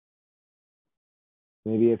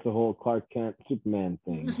 Maybe it's a whole Clark Kent Superman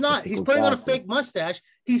thing. It's not. He's putting on a fake mustache.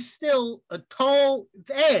 He's still a tall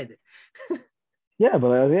Ed. Yeah,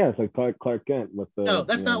 but it's like Clark Kent with the. No,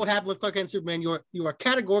 that's not what happened with Clark Kent and Superman. You are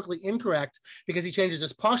categorically incorrect because he changes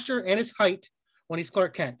his posture and his height when he's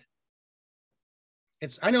Clark Kent.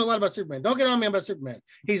 I know a lot about Superman. Don't get on me about Superman.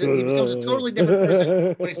 He becomes a totally different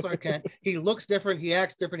person when he's Clark Kent. He looks different. He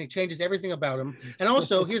acts different. He changes everything about him. And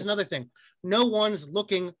also, here's another thing. No one's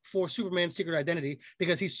looking for Superman's secret identity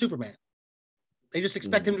because he's Superman. They just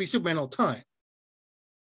expect him to be Superman all the time.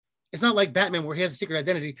 It's not like Batman where he has a secret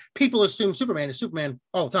identity. People assume Superman is Superman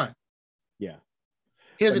all the time. Yeah.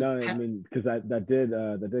 Because that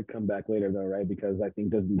did come back later though, right? Because I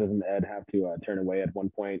think doesn't Ed have to turn away at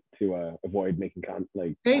one point to avoid making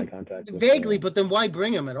eye contact? Vaguely, but then why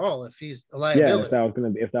bring him at all if he's a liability? Yeah, if that was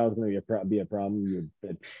gonna be a problem,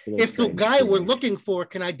 if the guy we're looking for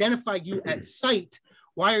can identify you at sight,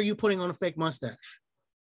 why are you putting on a fake mustache?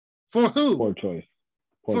 For who? Poor choice.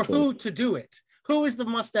 Who to do it? Who is the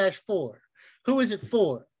mustache for? Who is it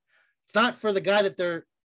for? It's not for the guy that they're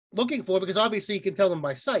looking for, because obviously you can tell them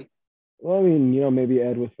by sight. Well, I mean, maybe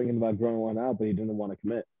Ed was thinking about growing one out, but he didn't want to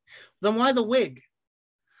commit. Then why the wig?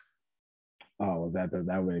 Oh,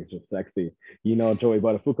 that wig is just sexy. Joey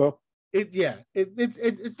Buttafuoco?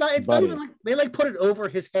 It's not even like they put it over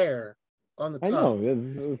his hair on the top. I know. It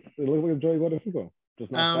looks like a Joey Guadalupe,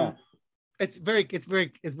 just not fat. It's very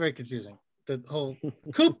confusing. The whole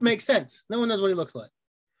Coop makes sense. No one knows what he looks like.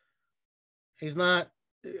 He's not.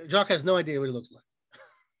 Jock has no idea what he looks like.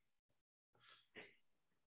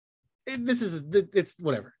 It's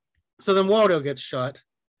whatever. So then Waldo gets shot.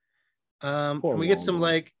 And we get some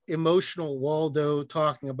like emotional Waldo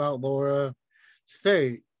talking about Laura. It's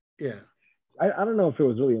very, yeah. I don't know if it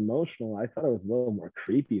was really emotional. I thought it was a little more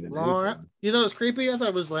creepy than Laura. anything. You thought it was creepy? I thought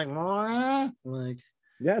it was like Laura. Like,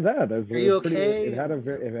 yeah, that was. Are you okay? It had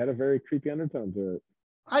a very creepy undertone to it.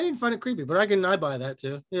 I didn't find it creepy, but I buy that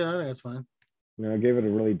too. Yeah, I think that's fine. You know, I gave it a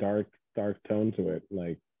really dark tone to it,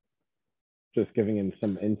 like just giving him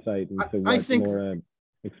some insight into what Laura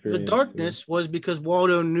experienced. The darkness was because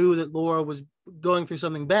Waldo knew that Laura was going through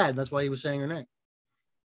something bad. That's why he was saying her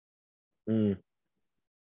name.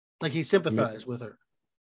 Like he sympathized with her.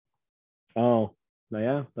 Oh,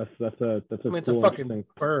 yeah, that's a I mean, it's cool, a fucking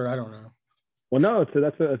bird. I don't know. Well, no, it's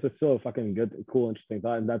still a fucking good, cool, interesting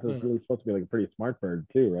thought, and that's really supposed to be like a pretty smart bird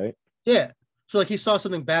too, right? Yeah. So like he saw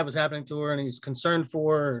something bad was happening to her, and he's concerned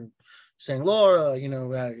for her, and saying, "Laura, you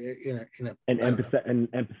know, an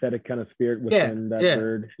empathetic kind of spirit within that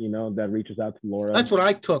bird, you know, that reaches out to Laura." That's what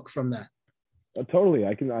I took from that. Totally,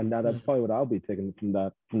 I can now. That's probably what I'll be taking from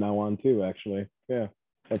now on too. Actually, yeah,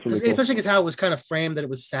 that's really cool. Especially because how it was kind of framed that it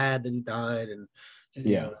was sad that he died, and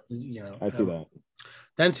you know, I see that.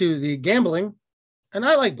 Then to the gambling, and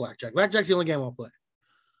I like blackjack. Blackjack's the only game I'll play.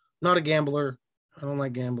 Not a gambler. I don't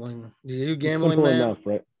like gambling. Do you gambling, simple man? Enough,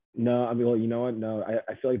 right? No, I mean, well, you know what? No,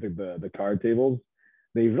 I feel like the card tables,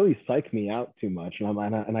 they really psych me out too much,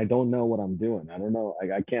 and I don't know what I'm doing. I don't know.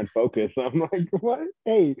 I can't focus. I'm like, what?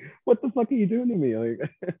 Hey, what the fuck are you doing to me?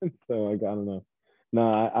 Like, so I don't know. No,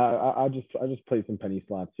 I just play some penny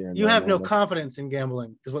slots here. You have no confidence in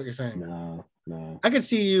gambling, is what you're saying. No. I could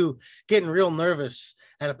see you getting real nervous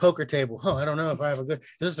at a poker table. Oh, I don't know if I have is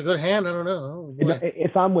this a good hand? I don't know. Oh,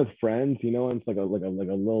 if I'm with friends, you know, it's like a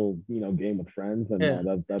little, you know, game with friends. And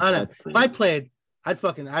that's I know. Cool. If I played,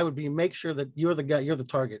 I would make sure that you're the guy, you're the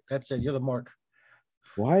target. That's it. You're the mark.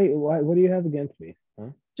 Why? What do you have against me?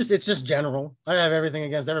 Huh? It's just general. I have everything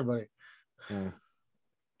against everybody. Oh.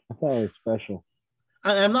 I thought it was special.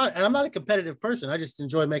 I'm not a competitive person. I just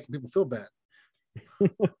enjoy making people feel bad.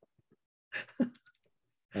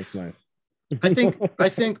 That's nice. I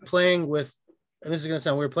think playing with, and this is gonna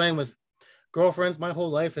sound weird, playing with girlfriends my whole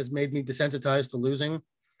life has made me desensitized to losing,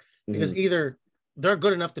 because either they're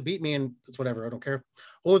good enough to beat me and it's whatever, I don't care,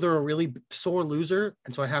 or they're a really sore loser,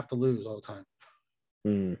 and so I have to lose all the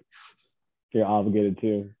time. You're obligated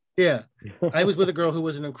to. Yeah. I was with a girl who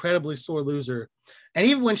was an incredibly sore loser, and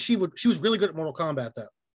even when she was really good at Mortal Kombat though.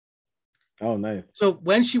 Oh, nice. So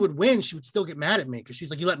when she would win, she would still get mad at me because she's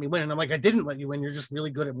like, "You let me win," and I'm like, "I didn't let you win. You're just really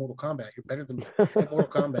good at Mortal Kombat. You're better than me at Mortal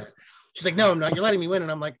Kombat." She's like, "No, I'm not. You're letting me win," and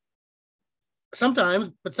I'm like, "Sometimes,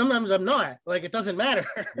 but sometimes I'm not. Like, it doesn't matter."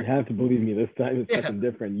 You have to believe me. This time it's something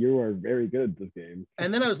different. You are very good at this game.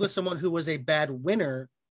 And then I was with someone who was a bad winner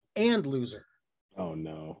and loser. Oh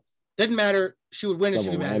no. Didn't matter. She would win and she'd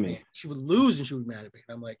be mad at me. She would lose and she would be mad at me.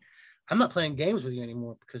 And I'm like, I'm not playing games with you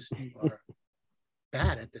anymore because you are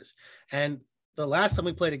bad at this. And the last time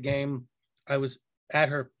we played a game, I was at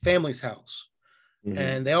her family's house,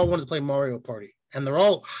 and they all wanted to play Mario Party, and they're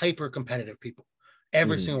all hyper competitive people,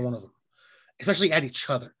 every single one of them, especially at each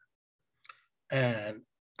other. And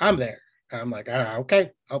I'm there, and I'm like,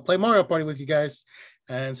 okay, I'll play Mario Party with you guys.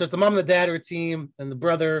 And so it's the mom and the dad are a team, and the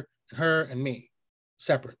brother and her and me,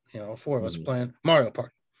 separate. You know, four of us playing Mario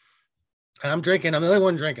Party. And I'm drinking. I'm the only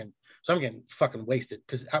one drinking, so I'm getting fucking wasted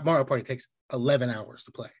because Mario Party takes 11 hours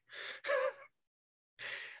to play.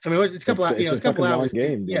 I mean, it's a couple hours. It's a couple hours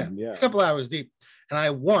deep. Yeah, it's a couple hours deep, and I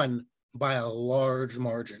won by a large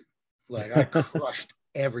margin. Like I crushed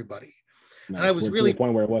everybody, and I was really to the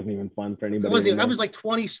point where it wasn't even fun for anybody. I was like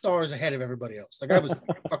 20 stars ahead of everybody else. Like I was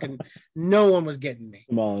fucking. No one was getting me.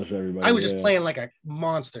 Demolish everybody. I was just playing like a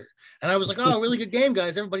monster, and I was like, "Oh, really good game,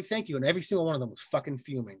 guys! Everybody, thank you!" And every single one of them was fucking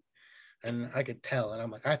fuming, and I could tell. And I'm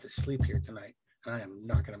like, I have to sleep here tonight, and I am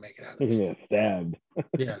not going to make it out of this. You're gonna get stabbed.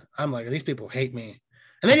 Yeah, I'm like, these people hate me.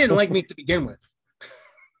 And they didn't like me to begin with.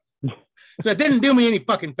 So it didn't do me any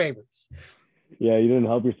fucking favors. Yeah, you didn't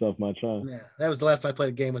help yourself much, huh? Yeah, that was the last time I played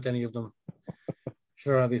a game with any of them.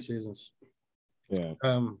 For obvious reasons. Yeah.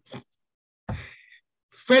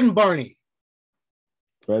 Fred and Barney.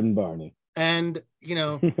 And, you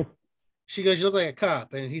know, she goes, "You look like a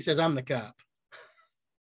cop." And he says, "I'm the cop."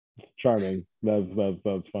 Charming. That's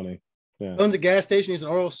funny. Yeah. Owns a gas station. He's an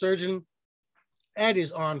oral surgeon. Ed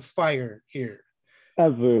is on fire here.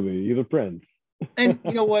 Absolutely. He's a prince. And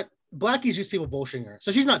you know what? Blackie's used to people bullshitting her.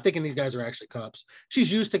 So she's not thinking these guys are actually cops.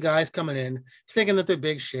 She's used to guys coming in, thinking that they're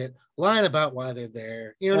big shit, lying about why they're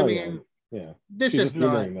there. You know what I mean? Yeah. This is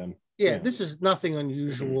not, this is nothing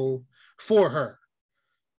unusual for her.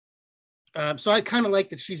 So I kind of like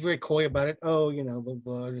that she's very coy about it. Oh, you know, blah,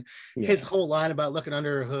 blah. His whole line about looking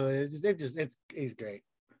under her hood, he's great.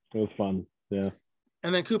 It was fun. Yeah.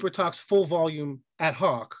 And then Cooper talks full volume at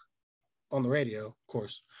Hawk on the radio, of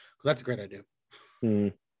course. That's a great idea.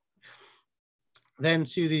 Mm. Then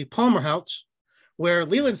to the Palmer house, where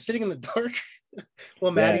Leland's sitting in the dark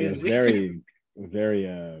while Maddie is leaving.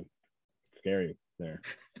 Very scary there.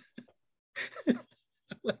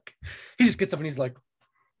 Like, he just gets up and he's like,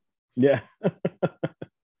 yeah.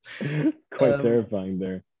 Quite terrifying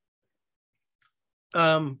there.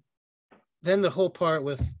 Then the whole part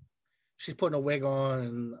with she's putting a wig on,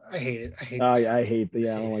 and I hate it. I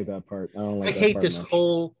don't like that part. I hate this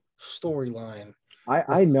whole storyline.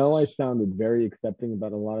 I know I sounded very accepting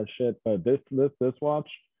about a lot of shit, but this watch,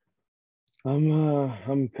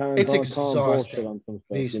 I'm kind of calling bullshit on some stuff.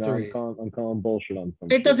 These three. I'm calling bullshit on some.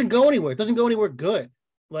 It doesn't go anywhere. It doesn't go anywhere good.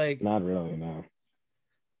 Like, not really, no.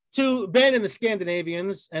 To Ben and the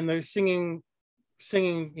Scandinavians, and they're singing,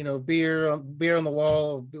 you know, beer on the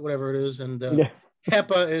wall, or whatever it is, and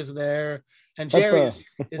Peppa is there, and Jerry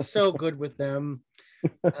is so good with them.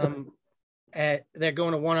 They're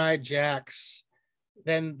going to One-Eyed Jack's.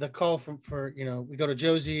 Then the call for you know, we go to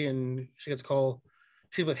Josie, and she gets a call.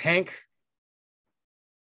 She's with Hank.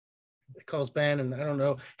 It calls Ben, and I don't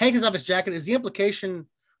know. Hank is off his jacket. Is the implication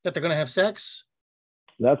that they're going to have sex?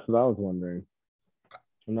 That's what I was wondering.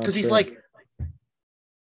 Because he's like,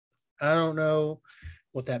 I don't know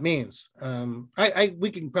what that means.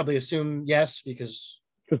 We can probably assume yes, because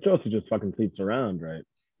Josie just fucking sleeps around, right?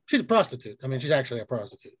 She's a prostitute. I mean, she's actually a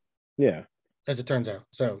prostitute. Yeah, as it turns out.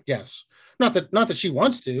 So yes, not that she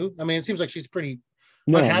wants to. I mean, it seems like she's pretty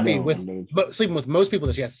unhappy with sleeping with most people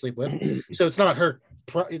that she has to sleep with. So it's not her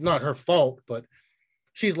fault, but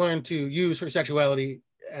she's learned to use her sexuality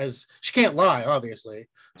as she can't lie, obviously.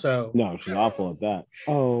 So no, she's awful at that.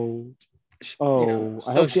 I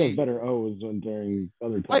hope she has better O's during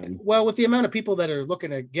other times. Well, with the amount of people that are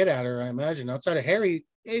looking to get at her, I imagine outside of Harry,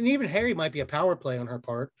 and even Harry might be a power play on her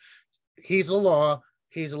part. He's the law.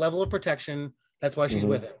 He's a level of protection. That's why she's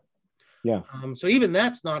with him. Yeah. So even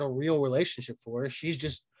that's not a real relationship for her.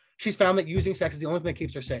 She's found that using sex is the only thing that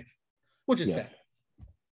keeps her safe, which is sad.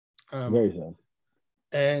 Very sad.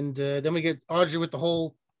 And then we get Audrey with the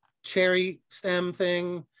whole cherry stem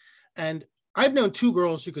thing. And I've known two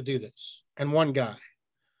girls who could do this and one guy.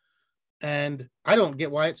 And I don't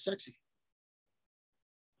get why it's sexy.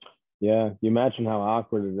 Yeah, you imagine how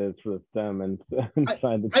awkward it is for the stem and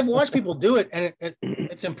I've watched people do it, and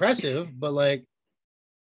it's impressive, but like,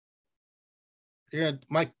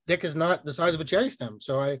 my dick is not the size of a cherry stem,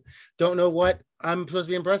 so I don't know what I'm supposed to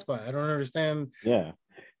be impressed by. I don't understand. Yeah,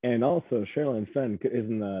 and also Sherilyn Fenn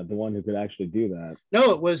isn't the one who could actually do that. No,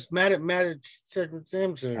 it was Matt. However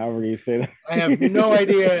you say that. I have no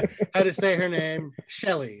idea how to say her name.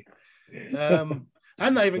 Shelley.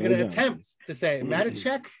 I'm not even going to attempt to say it.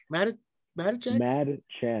 Madachek? Mad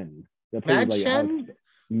Chen. It's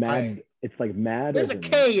like Mad. There's a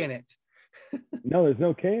K in it. No, there's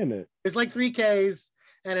no K in it. It's like 3 Ks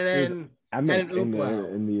and an N and an umlaut.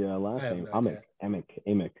 In the last name. Amick.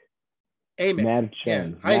 Mad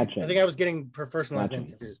Chen. Yeah. I think I was getting her first and last name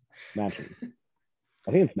confused. Matchin.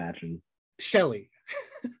 I think it's Matchin. Shelley.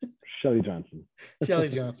 Shelley Johnson.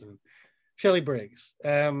 Shelley Briggs.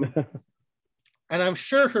 And I'm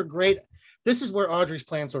sure this is where Audrey's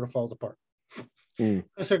plan sort of falls apart.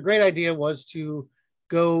 Because her great idea was to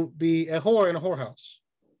go be a whore in a whorehouse.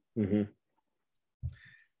 Mm-hmm.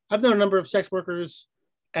 I've known a number of sex workers,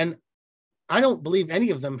 and I don't believe any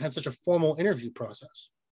of them had such a formal interview process.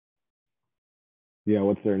 Yeah,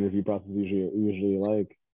 what's their interview process usually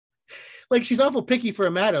like? Like, she's awful picky for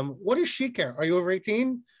a madam. What does she care? Are you over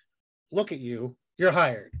 18? Look at you. You're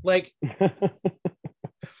hired. Like,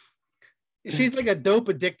 she's like a dope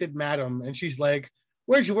addicted madam, and she's like,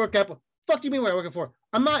 where'd you work at? Fuck do you mean where I'm working for?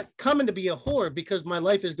 I'm not coming to be a whore because my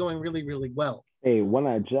life is going really, really well. Hey,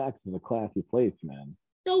 One-Eyed Jack's is a classy place, man.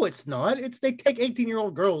 No, it's not. They take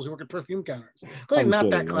 18-year-old girls who work at perfume counters. They're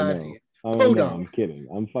not that classy. I'm kidding.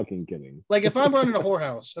 I'm fucking kidding. Like, if I'm running a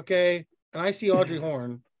whorehouse, okay, and I see Audrey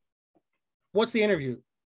Horne, what's the interview?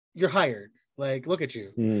 You're hired. Like, look at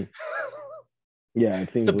you. Mm. Yeah, it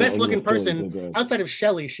seems the best looking person outside of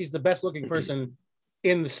Shelley. She's the best looking person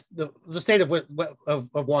in the state of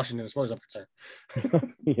Washington, as far as I'm concerned.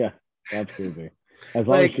 Yeah, absolutely. As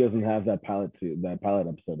long as she doesn't have that pilot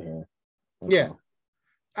episode hair. Yeah. All.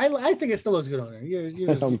 I think it still looks good on her.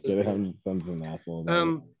 I'm kidding. I'm an asshole.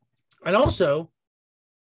 And also,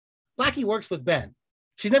 Blackie works with Ben.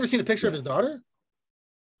 She's never seen a picture of his daughter.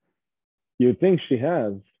 You'd think she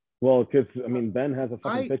has. Well, because I mean, Ben has a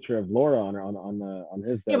fucking picture of Laura on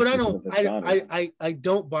his. Yeah, but I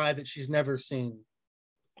don't buy that she's never seen.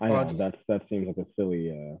 I know Audrey. That seems like a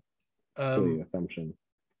silly assumption.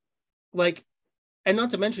 Like, and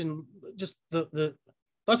not to mention just the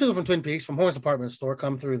lots of people from Twin Peaks, from Horn's Department Store,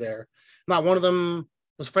 come through there. Not one of them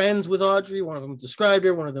was friends with Audrey. One of them described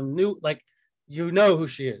her. One of them knew, like, you know who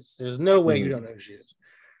she is. There's no way you don't know who she is.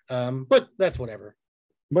 But that's whatever.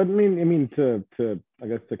 But I mean, to I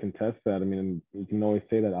guess to contest that, I mean, you can always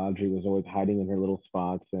say that Audrey was always hiding in her little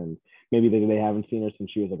spots, and maybe they haven't seen her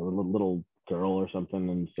since she was like a little girl or something,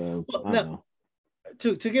 and so I don't know.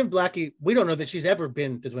 To give Blackie, we don't know that she's ever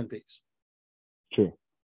been to Twin Peaks. True.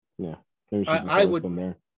 Yeah. I would. Been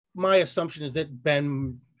there. My assumption is that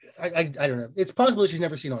Ben. I don't know. It's possible that she's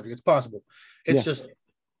never seen Audrey. It's possible. It's just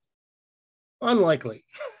unlikely.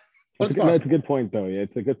 That's a good point, though. Yeah,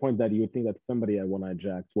 it's a good point that you would think that somebody at One Eye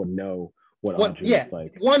Jacks would know what Audrey looks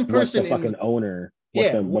like. One person, what the fucking owner,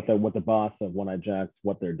 what the boss of One Eye Jacks,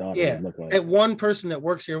 what their daughter would look like. And one person that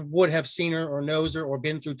works here would have seen her or knows her or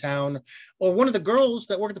been through town, or one of the girls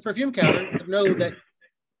that work at the perfume counter would know that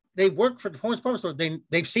they work for the Horn's Department Store.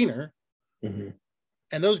 They've seen her,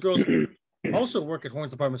 and those girls also work at Horn's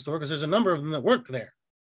Department Store because there's a number of them that work there.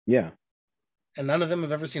 Yeah, and none of them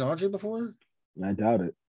have ever seen Audrey before. I doubt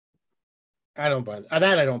it. I don't buy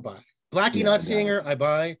that. I don't buy. Blackie not seeing her, I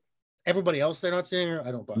buy. Everybody else they're not seeing her,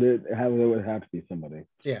 I don't buy. There would have to be somebody.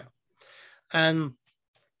 Yeah. And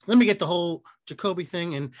let me get the whole Jacoby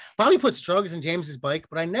thing. And Bobby puts drugs in James's bike,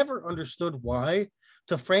 but I never understood why.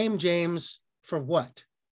 To frame James for what?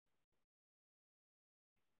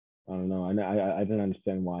 I don't know. I didn't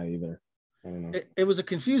understand why either. I don't know. It was a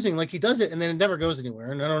confusing, like he does it and then it never goes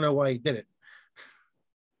anywhere. And I don't know why he did it.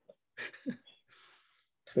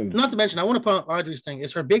 Not to mention, I want to put on Audrey's thing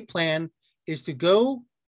is her big plan is to go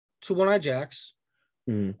to One Eye Jacks,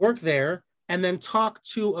 work there, and then talk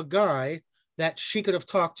to a guy that she could have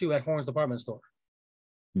talked to at Horn's Department Store.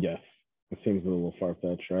 Yes, it seems a little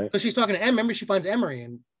far-fetched, right? Because she's talking to Remember, she finds Emery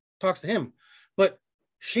and talks to him, but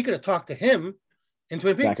she could have talked to him in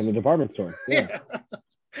Twin Peaks. Back in the department store. Yeah.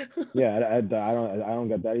 I don't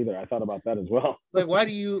get that either. I thought about that as well. Like, why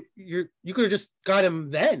do you could have just got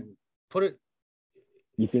him then? Put it.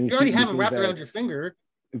 You already have him wrapped around your finger.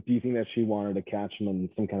 Do you think that she wanted to catch him in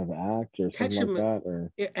some kind of act or something like that,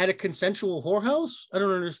 or at a consensual whorehouse? I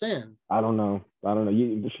don't understand. I don't know.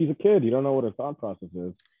 She's a kid. You don't know what her thought process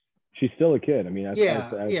is. She's still a kid. I mean, as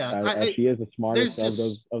she is the smartest of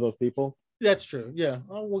those people. That's true. Yeah,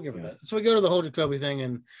 we'll give her that. So we go to the whole Jacoby thing,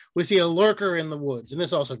 and we see a lurker in the woods, and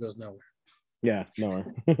this also goes nowhere. Yeah,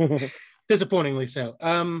 nowhere. Disappointingly so.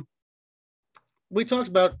 We talked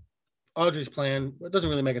about Audrey's plan. It doesn't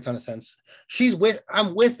really make a ton of sense.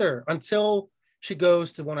 I'm with her until she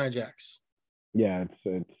goes to One Eye Jacks. Yeah, it's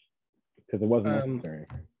because it wasn't necessary.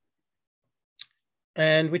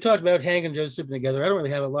 And we talked about Hank and Joe sleeping together. I don't really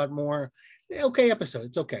have a lot more. Okay episode.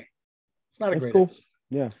 It's okay. It's not a great episode.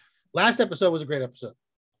 Yeah. Last episode was a great episode.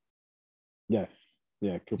 Yes.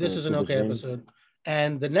 Yeah. This is an okay episode.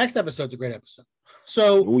 And the next episode's a great episode.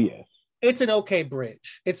 So it's an okay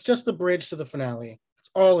bridge. It's just the bridge to the finale.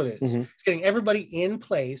 All it is. It's getting everybody in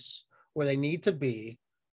place where they need to be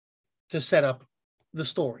to set up the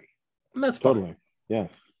story. And that's fine. Totally. Yeah.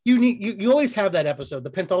 You always have that episode. The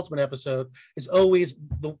penultimate episode is always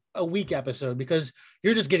a weak episode because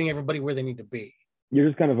you're just getting everybody where they need to be. You're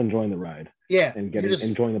just kind of enjoying the ride. Yeah. And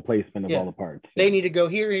enjoying the placement of all the parts. They need to go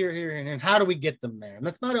here, and how do we get them there? And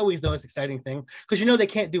that's not always the most exciting thing because they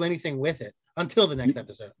can't do anything with it until the next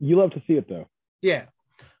episode. You love to see it though. Yeah.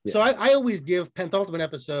 So I always give penultimate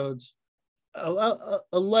episodes a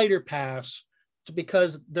lighter pass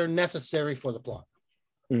because they're necessary for the plot.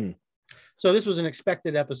 So this was an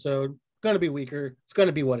expected episode. Going to be weaker. It's going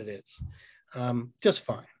to be what it is. Just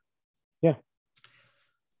fine. Yeah.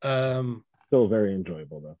 Still very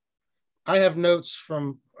enjoyable though. I have notes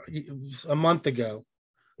from a month ago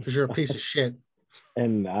because you're a piece of shit.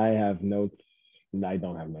 And I have notes. I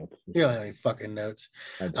don't have notes. You don't have any fucking notes.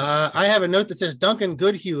 I have a note that says Duncan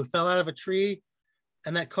Goodhue fell out of a tree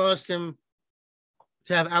and that caused him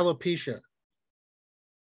to have alopecia.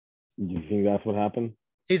 You think that's what happened?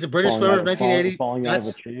 He's a British swimmer of 1980. Falling out of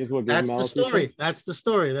a tree is what gave him alopecia? That's the story. That's the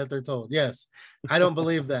story that they're told. Yes. I don't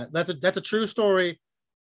believe that. That's a true story.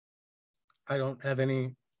 I don't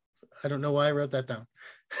know why I wrote that down.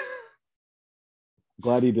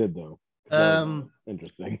 Glad he did though.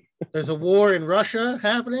 Interesting. There's a war in Russia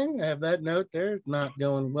happening. I have that note there. Not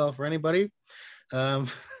going well for anybody. That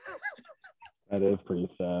is pretty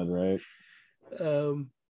sad, right?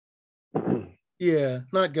 Yeah,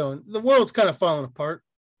 not going. The world's kind of falling apart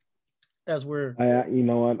as we're. You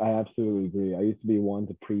know what? I absolutely agree. I used to be one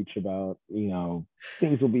to preach about,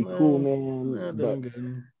 things will be cool, man. But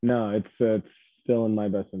no, it's still in my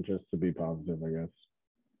best interest to be positive, I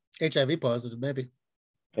guess. HIV positive, maybe.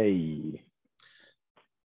 Hey.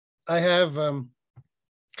 I have the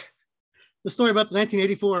story about the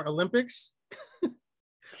 1984 Olympics.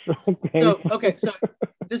 So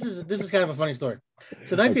this is kind of a funny story.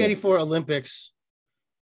 So 1984 Olympics,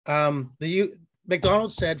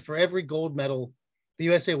 McDonald's said for every gold medal the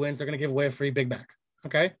USA wins, they're going to give away a free Big Mac.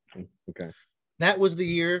 Okay. That was the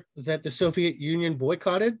year that the Soviet Union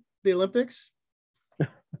boycotted the Olympics.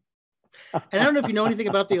 And I don't know if you know anything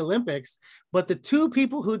about the Olympics, but the two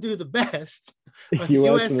people who do the best are the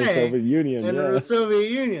USA and the Soviet Union. The Soviet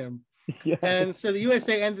Union. Yeah. And so the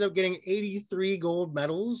USA ended up getting 83 gold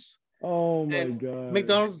medals. Oh my God.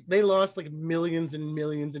 McDonald's, they lost like millions and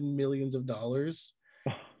millions and millions of dollars.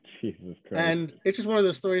 Oh, Jesus Christ. And it's just one of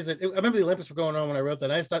those stories that I remember the Olympics were going on when I wrote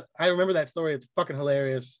that. I remember that story. It's fucking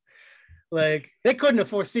hilarious. Like, they couldn't have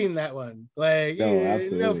foreseen that one. Like,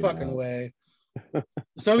 no fucking way. The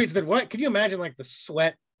Soviets did what? Could you imagine like the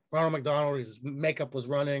sweat Ronald McDonald, his makeup was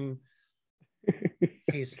running.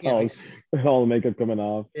 He's all the makeup coming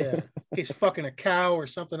off. Yeah. He's fucking a cow or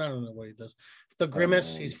something. I don't know what he does. The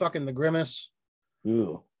Grimace, he's fucking the Grimace.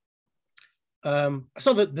 Ew. I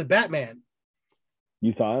saw the Batman.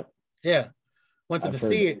 You saw it? Yeah. Went to the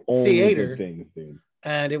theater things, dude.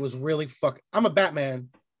 And it was really I'm a Batman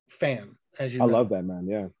fan, as you know. I love Batman,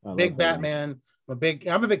 yeah. Big Batman. I'm a big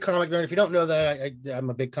comic nerd. If you don't know that, I'm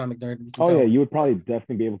a big comic nerd. Yeah, you would probably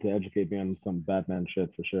definitely be able to educate me on some Batman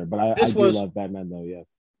shit for sure. But I do love Batman though, yeah.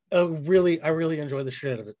 I really enjoyed the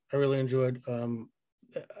shit out of it. I really enjoyed.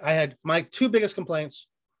 I had my two biggest complaints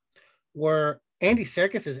were Andy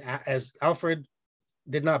Serkis as Alfred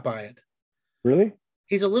did not buy it. Really?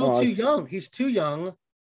 He's a little too young. He's too young.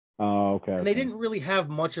 Oh, okay. And they didn't really have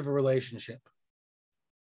much of a relationship.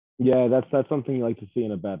 Yeah, that's something you like to see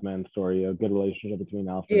in a Batman story, a good relationship between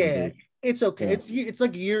Alfred and Bruce. It's okay. Yeah. It's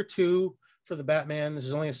like year 2 for the Batman. This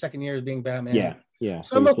is only a second year of being Batman. Yeah.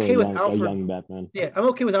 So I'm okay with Alfred. A young Batman. Yeah, I'm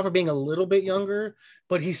okay with Alfred being a little bit younger,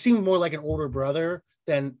 but he seemed more like an older brother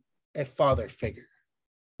than a father figure.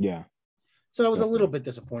 Yeah. So I was a little bit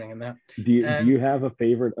disappointing in that. Do you have a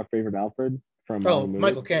favorite Alfred from the movie?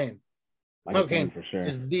 Michael Caine. Michael Caine for sure.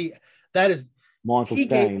 is Michael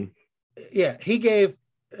Caine. He gave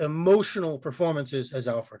emotional performances as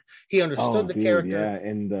Alfred. He understood the character. Yeah,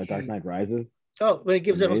 in the Dark Knight Rises. When he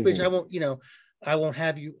gives that little speech, I won't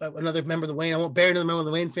have you another member of the Wayne. I won't bury another member of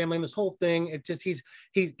the Wayne family. And this whole thing, it just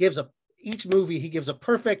each movie he gives a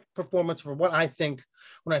perfect performance for what I think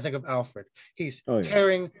when I think of Alfred. He's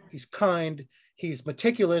caring, he's kind, he's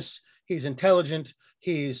meticulous, he's intelligent,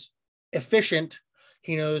 he's efficient.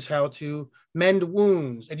 He knows how to mend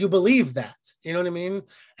wounds, and you believe that. You know what I mean?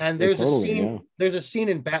 And there's a scene. Yeah. There's a scene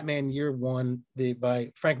in Batman Year One,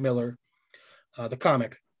 by Frank Miller, the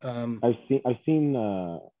comic. I've seen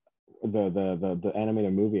the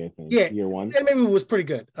animated movie. I think. Yeah, Year One. The animated movie was pretty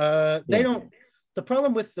good. They don't. The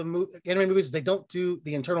problem with the animated movies is they don't do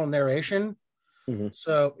the internal narration,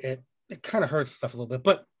 so it kind of hurts stuff a little bit.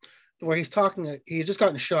 But where he's talking, he's just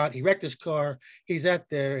gotten shot. He wrecked his car. He's out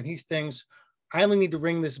there, and he thinks, I only need to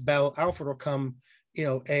ring this bell. Alfred will come,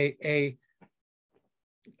 a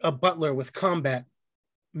butler with combat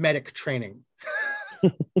medic training.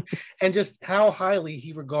 And just how highly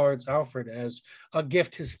he regards Alfred as a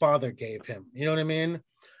gift his father gave him. You know what I mean?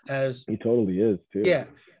 As he totally is too. Yeah.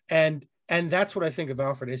 And that's what I think of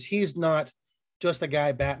Alfred is. He's not just a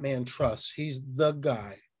guy Batman trusts. He's the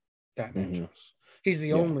guy Batman trusts. He's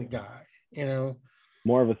the only guy,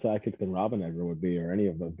 More of a sidekick than Robin ever would be, or any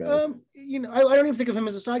of those guys. I don't even think of him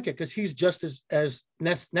as a sidekick because he's just as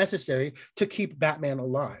necessary to keep Batman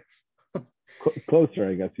alive. Closer,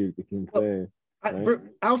 I guess you can say. Right?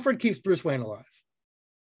 Alfred keeps Bruce Wayne alive.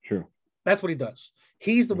 True. That's what he does.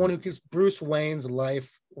 He's the one who keeps Bruce Wayne's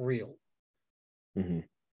life real.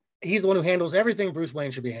 He's the one who handles everything Bruce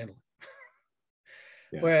Wayne should be handling.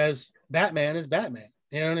 Whereas Batman is Batman.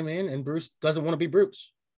 You know what I mean? And Bruce doesn't want to be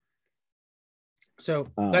Bruce. So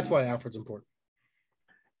that's why Alfred's important.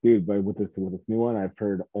 Dude, but with this new one, I've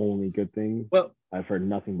heard only good things. Well, I've heard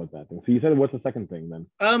nothing but bad things. So you said, what's the second thing then?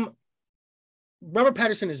 Robert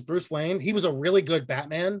Pattinson is Bruce Wayne. He was a really good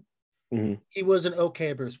Batman. He was an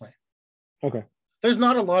okay Bruce Wayne. Okay. There's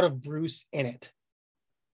not a lot of Bruce in it.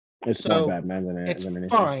 It's more Batman than anything.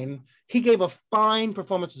 Fine. He gave a fine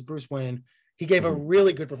performance as Bruce Wayne. He gave a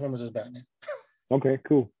really good performance as Batman. Okay,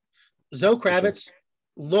 cool. Zoe Kravitz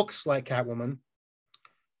looks like Catwoman.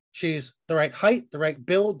 She's the right height, the right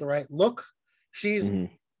build, the right look. She's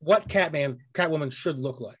what Catwoman should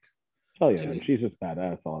look like. Oh yeah, and she's just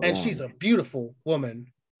badass all around. And she's a beautiful woman,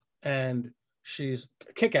 and she's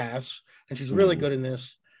kick-ass, and she's really good in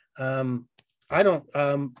this. Paul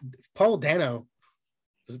Dano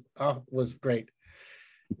was great.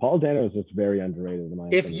 Paul Dano is just very underrated in my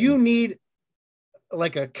opinion. If you need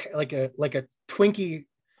like a Twinkie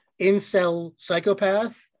incel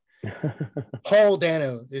psychopath, Paul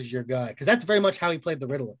Dano is your guy, because that's very much how he played the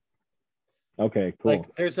Riddler. Okay, cool.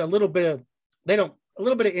 Like there's a little bit of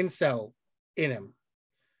incel in him.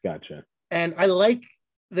 Gotcha. And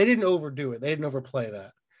they didn't overdo it. They didn't overplay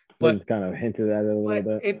that. But just kind of hinted at it a little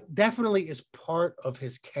bit. It definitely is part of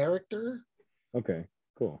his character. Okay,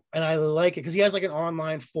 cool. And I like it because he has like an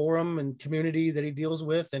online forum and community that he deals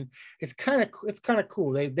with, and it's kind of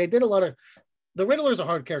cool. They did a lot of. The Riddler is a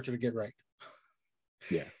hard character to get right.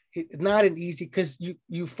 Yeah, it's not an easy, because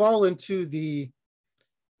you fall into the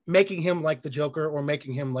making him like the Joker or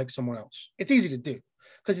making him like someone else. It's easy to do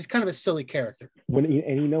because he's kind of a silly character. And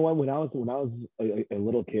you know what? When I was a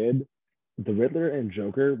little kid, the Riddler and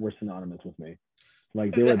Joker were synonymous with me.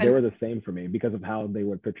 Like they were the same for me because of how they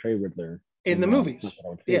would portray Riddler in the movies.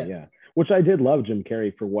 Yeah. Which I did love Jim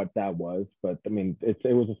Carrey for what that was, but I mean, it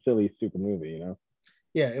was a silly, stupid movie, you know.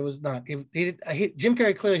 Yeah, it was not. Jim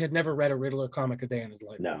Carrey clearly had never read a Riddler comic a day in his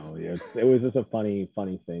life. No, it was just a funny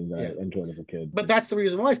thing that I enjoyed as a kid. But that's the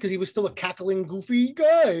reason why, is because he was still a cackling, goofy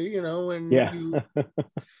guy, you know. And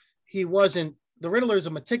he wasn't. The Riddler is a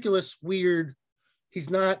meticulous, weird. He's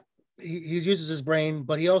not. He uses his brain,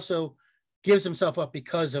 but he also gives himself up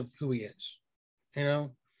because of who he is. You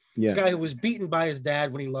know, this guy who was beaten by his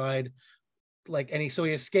dad when he lied, so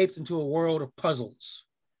he escaped into a world of puzzles,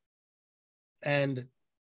 and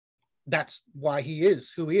that's why he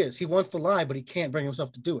is who he is. He wants to lie, but he can't bring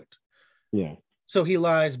himself to do it. Yeah. So he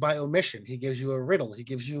lies by omission. He gives you a riddle. He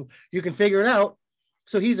gives you can figure it out.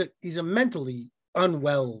 So he's a mentally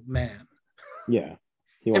unwell man. Yeah.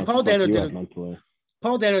 And Paul Dano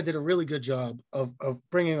did a really good job of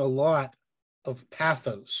bringing a lot of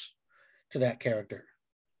pathos to that character.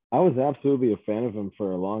 I was absolutely a fan of him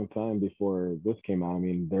for a long time before this came out. I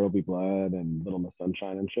mean, There Will Be Blood and Little Miss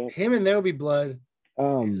Sunshine and shit. Him and There Will Be Blood.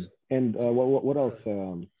 And what else?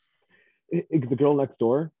 The Girl Next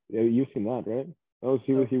Door. Yeah, you've seen that, right?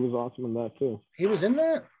 He was awesome in that too. He was in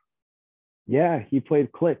that? Yeah, he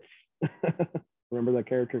played Klitz. Remember that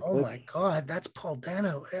character? Oh Klitz? my God, that's Paul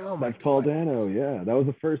Dano. Oh my God. That's Paul Dano. Yeah, I think that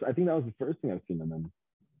was the first thing I've seen him in.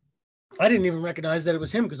 I didn't even recognize that it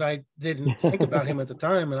was him because I didn't think about him at the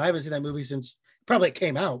time, and I haven't seen that movie since probably it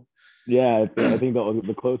came out. Yeah, I think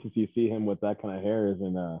the closest you see him with that kind of hair is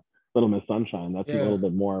in Little Miss Sunshine. That's a little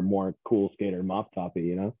bit more cool skater mop toppy,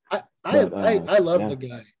 you know. I love the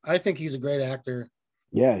guy. I think he's a great actor.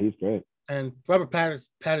 Yeah, he's great. And Robert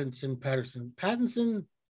Pattinson,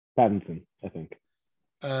 I think.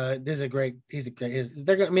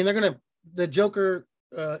 The Joker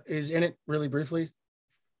is in it really briefly.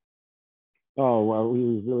 Oh, well,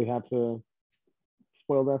 we really have to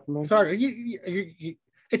spoil that for me. Sorry,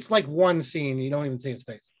 it's like one scene. You don't even see his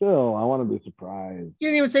face. Still, I want to be surprised. You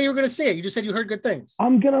didn't even say you were going to see it. You just said you heard good things.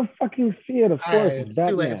 I'm going to fucking see it, of course. It's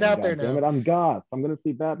too late. It's out there now. I'm goth. I'm going to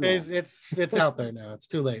see Batman. It's out there now. It's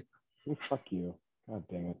too late. Fuck you. God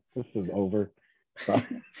damn it. This is over. So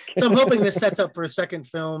I'm hoping this sets up for a second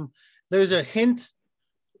film. There's a hint.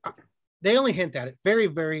 They only hint at it very,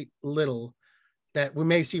 very little, that we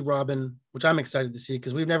may see Robin, which I'm excited to see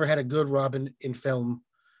because we've never had a good Robin in film.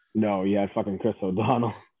 No, yeah, fucking Chris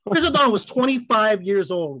O'Donnell. Chris O'Donnell was 25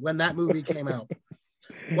 years old when that movie came out.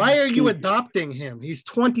 Why are you adopting him? He's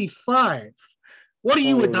 25. What are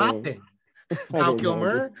you adopting? Val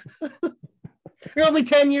Kilmer? You're only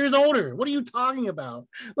 10 years older. What are you talking about?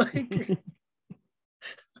 Like,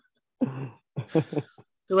 they're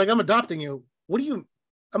like, I'm adopting you. What are you?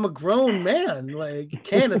 I'm a grown man. Like, you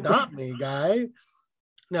can't adopt me, guy.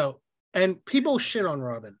 No. And people shit on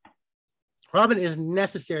Robin. Robin is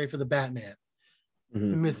necessary for the Batman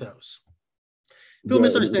mythos. People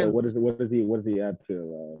misunderstand. What does he add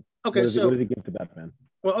to? What does he give to Batman?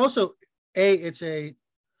 Well, also,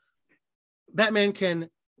 Batman can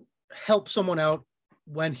help someone out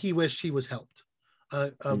when he wished he was helped.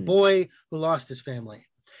 A boy who lost his family.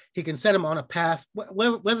 He can set him on a path,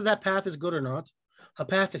 whether that path is good or not, a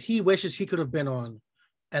path that he wishes he could have been on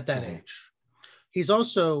at that age. He's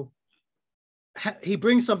also, he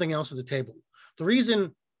brings something else to the table. The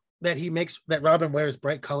reason that Robin wears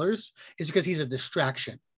bright colors is because he's a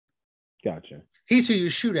distraction. Gotcha. He's who you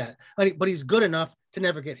shoot at, but he's good enough to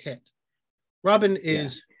never get hit. Robin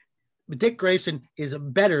is Dick Grayson is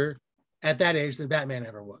better at that age than Batman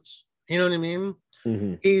ever was. You know what I mean?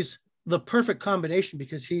 Mm-hmm. He's the perfect combination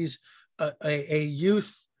because he's a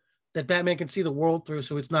youth that Batman can see the world through,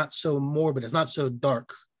 so it's not so morbid, it's not so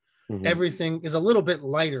dark. Mm-hmm. Everything is a little bit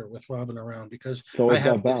lighter with Robin around because so it's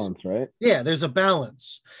that balance, right? Yeah, there's a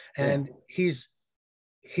balance, and he's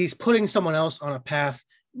putting someone else on a path.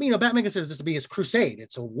 You know, Batman considers this to be his crusade.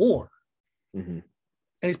 It's a war. Mm-hmm.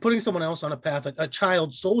 And he's putting someone else on a path, a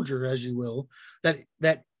child soldier, as you will,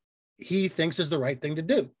 that he thinks is the right thing to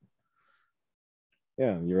do.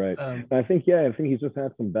 Yeah, you're right. I think he's just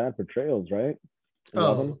had some bad portrayals, right?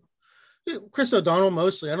 Chris O'Donnell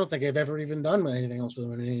mostly. I don't think they've ever even done anything else with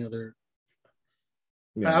him in any other.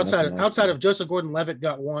 Yeah, outside of Joseph Gordon-Levitt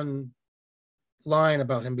got one line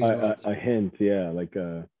about him being a hint, yeah, like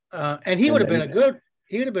and he would have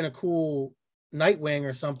been a cool Nightwing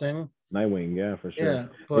or something. Nightwing, yeah, for sure. Yeah,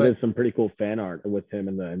 but there's some pretty cool fan art with him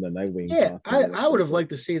in the Nightwing. Yeah, I would have liked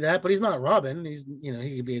to see that, but he's not Robin. He's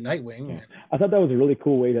he could be a Nightwing. Yeah. I thought that was a really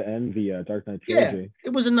cool way to end the Dark Knight trilogy. Yeah,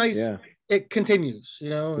 it was a nice. Yeah. It continues,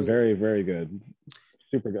 Very, very good,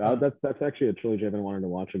 super good. That's actually a trilogy I've been wanting to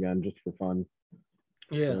watch again just for fun.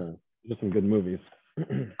 Yeah, just some good movies.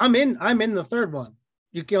 I'm in the third one.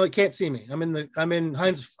 You can't see me. I'm in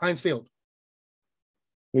Heinz Field.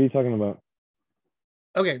 What are you talking about?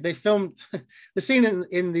 Okay, they filmed the scene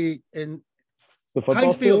in the football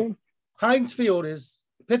Heinz Field. Field? Heinz Field is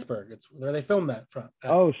Pittsburgh. It's where they filmed that from.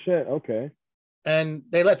 Oh shit! Okay. And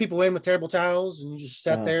they let people in with terrible towels, and you just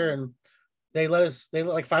sat there, and they let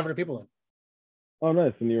like 500 people in. Oh,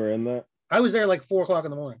 nice! And you were in that? I was there like 4 o'clock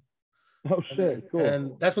in the morning. Oh shit! Cool.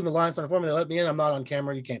 And that's when the line started forming. They let me in. I'm not on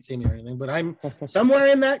camera. You can't see me or anything, but I'm somewhere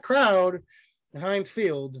in that crowd at Heinz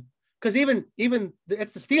Field because even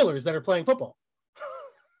it's the Steelers that are playing football.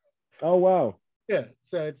 Oh wow! Yeah,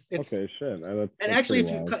 so it's okay. Shit. That's actually,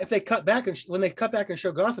 if they cut back and when they cut back and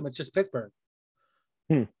show Gotham, it's just Pittsburgh.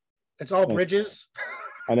 It's all bridges.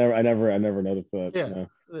 I never noticed that. Yeah.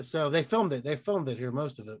 No. So they filmed it. They filmed it here,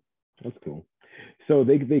 most of it. That's cool. So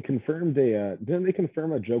they confirmed didn't they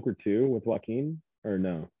confirm a Joker 2 with Joaquin or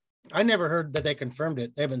no? I never heard that they confirmed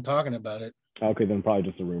it. They've been talking about it. Okay, then probably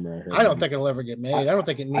just a rumor. I don't think it'll ever get made. I don't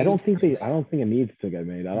think it needs. I don't think it needs to get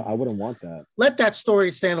made. I wouldn't want that. Let that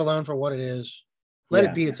story stand alone for what it is. Let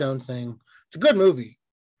it be its own thing. It's a good movie.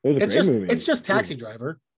 It was a great movie. It's just Taxi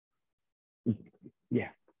Driver. Yeah.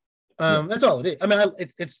 That's all it is. I mean,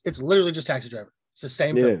 it's literally just Taxi Driver. It's the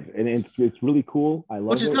same thing. It is, and it's really cool. I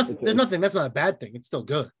love it. There's nothing. That's not a bad thing. It's still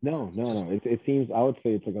good. No. It seems. I would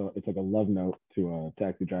say it's like a love note to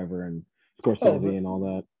Taxi Driver and Scorsese and all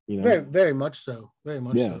that. Very, very much so. Very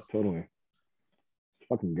much so. Yeah, totally.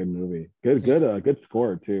 Fucking good movie. Good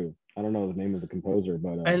score too. I don't know the name of the composer,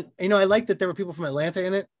 but and I like that there were people from Atlanta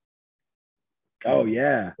in it. Oh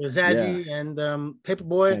yeah. It was Zazie and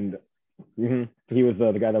Paperboy. And he was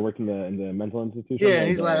the guy that worked in the mental institution. Yeah,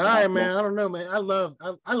 he's like, all right, man. I don't know, man. I love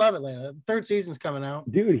Atlanta. Third season's coming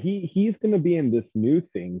out. Dude, he's gonna be in this new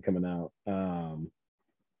thing coming out.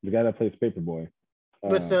 The guy that plays Paperboy.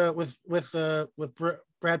 With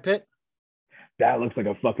Brad Pitt. That looks like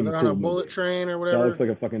a fucking They're cool on a bullet train or whatever. That looks like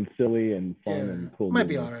a fucking silly and fun and cool. It might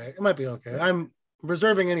be all right. It might be okay. I'm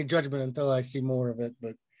reserving any judgment until I see more of it,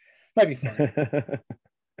 but it might be fun.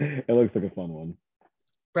 It looks like a fun one.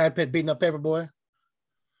 Brad Pitt beating up Paperboy.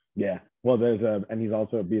 Yeah. Well, there's and he's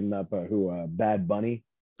also beating up Bad Bunny.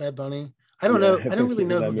 Bad Bunny. I don't know. I don't really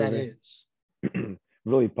know who that is.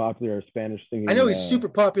 Really popular Spanish singing. I know he's super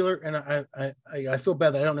popular, and I feel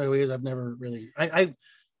bad that I don't know who he is. I've never really.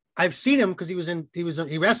 I've seen him because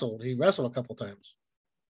he wrestled. He wrestled a couple times.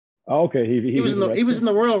 Oh, okay. He was in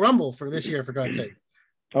the Royal Rumble for this year, for God's sake.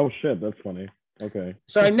 Oh shit, that's funny. Okay.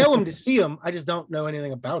 So I know him to see him. I just don't know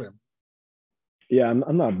anything about him. Yeah,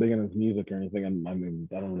 I'm not big on his music or anything. I mean,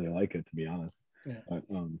 I don't really like it, to be honest. Yeah.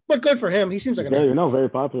 But good for him. He seems like very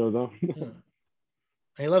popular though. Yeah.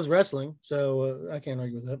 He loves wrestling, so I can't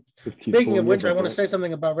argue with that. Speaking of which, I want to say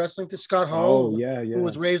something about wrestling to Scott Hall. Oh yeah. Who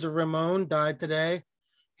was Razor Ramon, died today.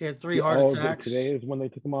 He had 3 heart attacks. Today is when they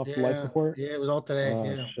took him off the life support. Yeah, it was all today.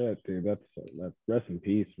 Oh shit, dude, that's rest in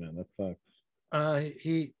peace, man. That sucks.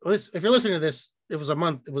 If you're listening to this, it was a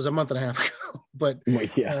month and a half ago. But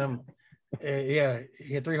yeah,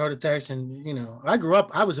 he had 3 heart attacks, and I grew up.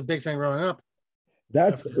 I was a big fan growing up.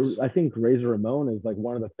 I think Razor Ramon is like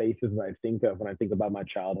one of the faces that I think of when I think about my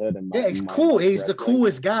childhood. And he's cool. He's the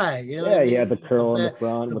coolest guy. He had the curl in the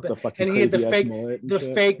front with the fucking. And he had the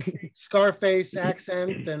fake Scarface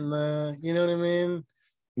accent, and you know what I mean.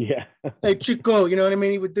 Yeah. Hey Chico, you know what I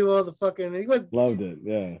mean? He would do all the fucking. He would, Loved it.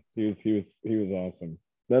 Yeah. He was awesome.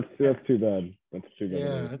 That's too bad. That's too bad.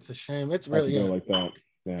 yeah, it's a shame. It's Have to really go yeah. like that.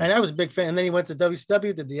 Yeah. And I was a big fan. And then he went to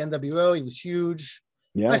WCW, did the NWO. He was huge.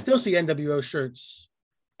 I Yeah. still see NWO shirts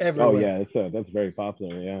Oh everywhere. yeah, that's very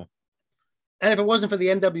popular. Yeah. And if it wasn't for the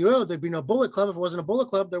NWO, there'd be no Bullet Club. If it wasn't a Bullet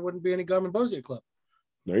Club, there wouldn't be any Garmin Bozier Club.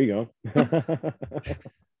 There you So go. I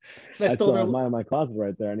I stole still their have mine in my closet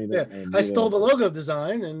right there. I need yeah. it. I I need stole it. the logo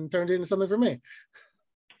design and turned it into something for me.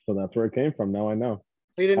 So that's where it came from. Now I know.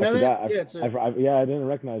 You didn't I know that? forgot. Yeah, it's a Yeah, I didn't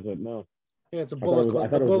recognize it. No, yeah, it's a I thought it Bullet was. I Club, the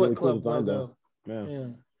thought it was Bullet really cool Club design though. logo. Yeah, Yeah.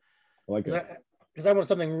 I like it. Because I want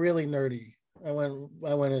something really nerdy. I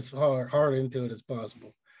went as hard into it as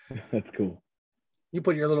possible. That's cool. You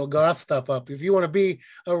put your little goth stuff up. If you want to be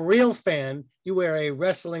a real fan, you wear a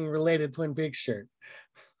wrestling related Twin Peaks shirt.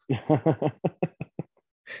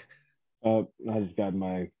 I just got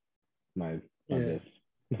my Yeah. this.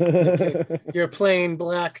 Your plain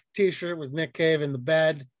black t-shirt with Nick Cave and the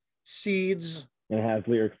Bad Seeds. It has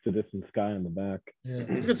lyrics to Distant Sky on the back. Yeah,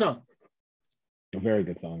 it's a good song. A very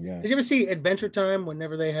good song. Yeah. Did you ever see Adventure Time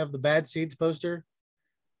whenever they have the Bad Seeds poster?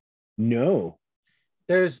 No.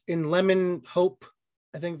 There's in Lemon Hope,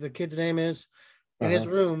 I think the kid's name is, in his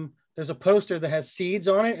room, there's a poster that has seeds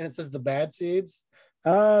on it and it says the Bad Seeds.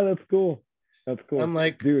 Ah, that's cool. That's cool. I'm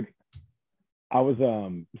like, dude, I was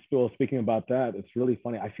still speaking about that. It's really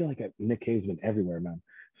funny. I feel like Nick Cave's been everywhere, man.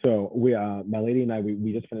 So we my lady and I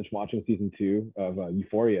we just finished watching season 2 of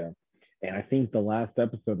Euphoria, and I think the last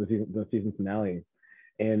episode, the season finale,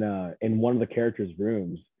 in one of the characters'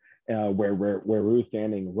 rooms, where Rue's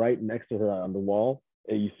standing right next to her on the wall,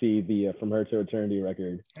 you see the From Her to Eternity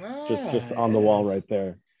record just on the wall right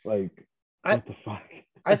there. Like, what the fuck?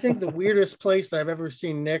 I think the weirdest place that I've ever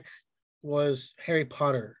seen Nick was Harry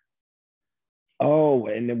Potter. Oh,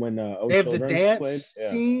 and then when they have the dance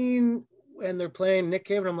scene and they're playing Nick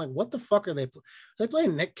Cave, and I'm like, what the fuck are they? They're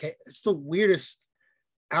playing Nick Cave. It's the weirdest.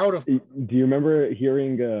 Out of. Do you remember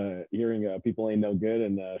hearing People Ain't No Good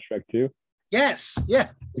in Shrek 2? Yes, yeah.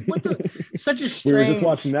 What the? Such a strange. We were just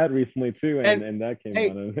watching that recently too, and that came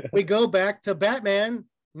out. We go back to Batman.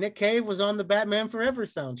 Nick Cave was on the Batman Forever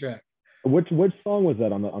soundtrack. Which song was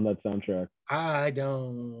that on that soundtrack? I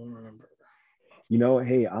don't remember. You know,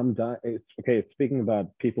 hey, okay, speaking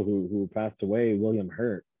about people who passed away, William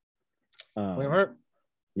Hurt. William Hurt?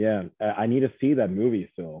 Yeah, I need to see that movie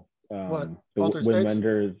still. What? Wim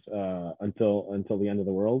Wenders, Until the End of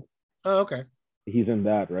the World. Oh, okay. He's in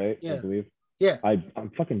that, right? Yeah. I believe. Yeah.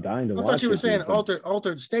 I'm fucking dying to watch it. I thought you were saying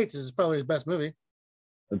Altered States is probably his best movie.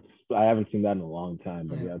 I haven't seen that in a long time,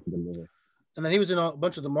 but yeah, it's a good movie. And then he was in a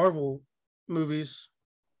bunch of the Marvel movies.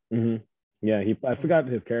 Mm-hmm. Yeah, I forgot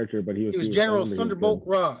his character, but he was General Thunderbolt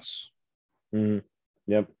Ross. Mm-hmm.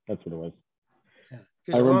 Yep, that's what it was.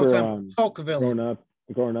 Yeah. I remember Hulk villain.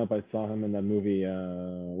 Growing up, I saw him in that movie.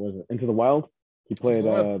 Was it Into the Wild? He played he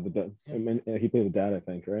played the dad, I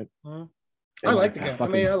think, right? Uh-huh. I like the guy. I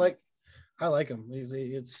mean, I like him.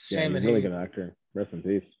 It's shame that he's a really good actor. Rest in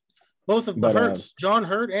peace. Both of the Hurts, John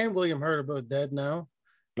Hurt and William Hurt, are both dead now.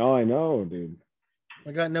 Oh, I know, dude.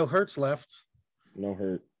 I got no Hurts left. No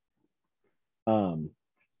Hurt.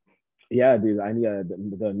 Yeah, dude. I need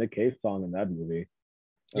the Nick Cave song in that movie.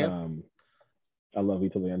 Yeah. I Love You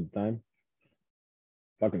Till the End of Time.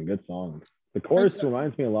 Fucking good song. The chorus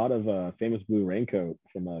reminds me a lot of Famous Blue Raincoat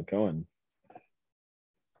from Cohen.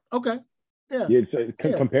 Okay. Yeah.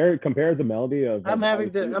 Compare the melody of. I'm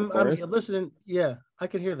listening. Yeah, I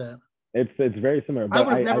can hear that. It's very similar. But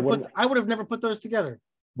I would have never put those together.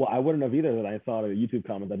 Well, I wouldn't have either. That I saw a YouTube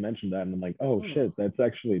comment that mentioned that, and I'm like, oh shit, that's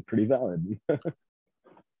actually pretty valid.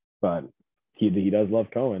 But he does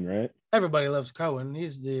love Cohen, right? Everybody loves Cohen.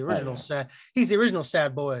 He's the original sad. He's the original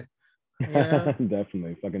sad boy. You know?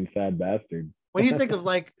 Definitely, fucking sad bastard. When you think of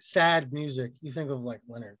like sad music, you think of like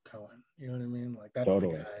Leonard Cohen. You know what I mean? Like that's the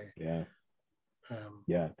guy. Yeah.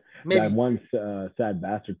 Yeah. Maybe that one sad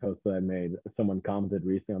bastard post that I made. Someone commented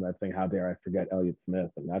recently on that thing. How dare I forget Elliott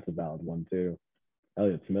Smith? And that's a valid one too.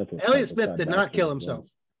 Elliott Smith did not kill himself.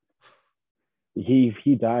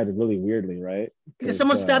 He died really weirdly, right? Because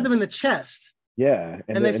someone stabbed him in the chest. Yeah,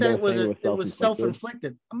 and they said it was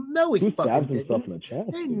self-inflicted. No, he fucking didn't. Himself in the chest.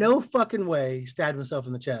 Ain't no fucking way he stabbed himself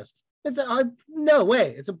in the chest. It's no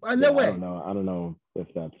way. It's no way. I don't know if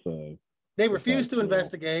that's. They refused to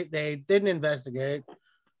investigate. They didn't investigate.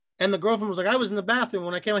 And the girlfriend was like, I was in the bathroom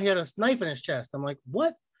when I came out. He had a knife in his chest. I'm like,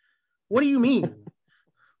 what? What do you mean?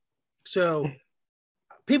 So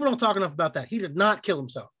people don't talk enough about that. He did not kill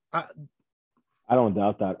himself. I don't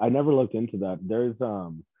doubt that. I never looked into that. There's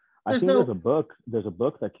a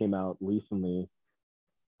book that came out recently.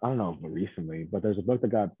 I don't know if recently, but there's a book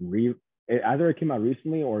that got either it came out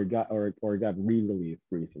recently or it got re-released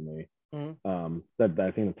recently. That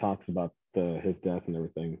I think that talks about his death and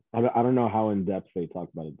everything. I don't know how in depth they talk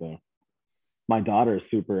about it though. My daughter is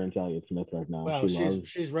super into Elliott Smith right now. Wow,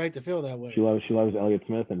 she's right to feel that way. She loves Elliott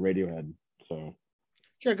Smith and Radiohead. So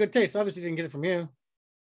she had good taste. Obviously, didn't get it from you.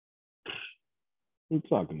 What are you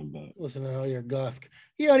talking about? Listen to all your goth.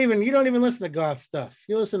 You don't even listen to goth stuff.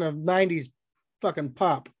 You listen to 90s fucking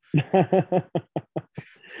pop.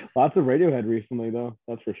 Lots of Radiohead recently, though.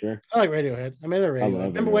 That's for sure. I like Radiohead. I mean, they're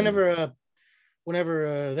Radiohead. Remember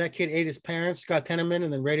whenever that kid ate his parents, Scott Tenorman,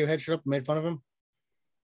 and then Radiohead showed up and made fun of him?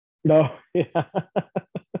 No, yeah.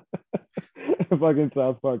 Fucking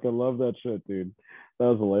South Park. I love that shit, dude. That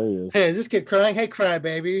was hilarious. Hey, is this kid crying? Hey, cry,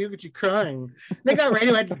 baby. Look at you crying. They got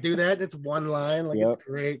Radiohead to do that. It's one line. Like, It's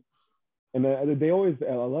great. And they always,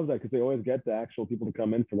 I love that because they always get the actual people to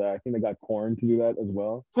come in for that. I think they got Korn to do that as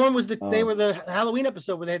well. Korn was they were the Halloween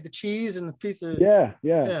episode where they had the cheese and the piece of. Yeah.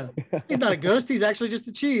 He's not a ghost. He's actually just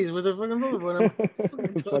the cheese with a fucking.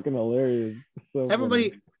 It's fucking hilarious. So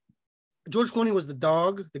everybody, funny. George Clooney was the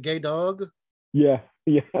dog, the gay dog. Yeah.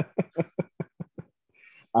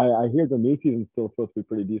 I hear the new season's still supposed to be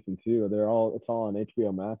pretty decent too. It's all on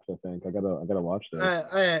HBO Max. I think I gotta watch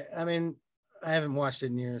that. I mean, I haven't watched it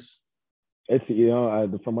in years. It's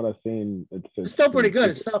from what I've seen, it's still pretty good.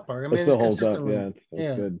 It's South Park. I mean, it still holds up. Yeah,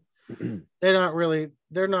 it's good.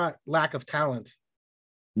 They're not lack of talent.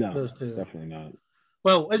 No, those two definitely not.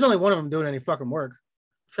 Well, there's only one of them doing any fucking work.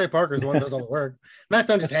 Trey Parker's the one that does all the work. Matt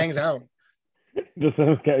Stone just hangs out. Just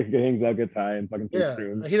hangs out, gets high, and fucking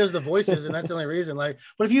he does the voices, and that's the only reason. Like,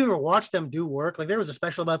 but if you ever watch them do work, like there was a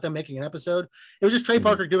special about them making an episode. It was just Trey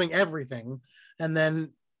Parker doing everything, and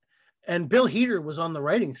Bill Hader was on the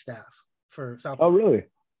writing staff for South Park. Oh, really?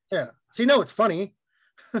 Yeah. So it's funny.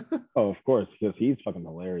 Oh, of course, because he's fucking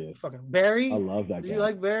hilarious. Fucking Barry. I love that guy. Do you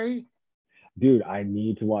like Barry? Dude, I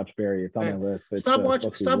need to watch Barry. It's on my list.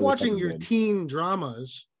 Stop watching your teen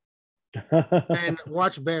dramas and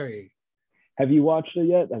watch Barry. Have you watched it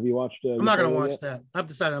yet? Have you watched it? I'm not going to watch that. I've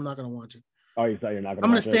decided I'm not going to watch it. Oh, you said you're not going to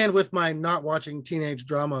I'm going to stand with my not watching teenage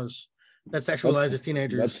dramas that sexualizes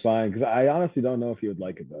teenagers. That's fine, because I honestly don't know if you would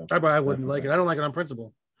like it, though. I wouldn't like it. I don't like it on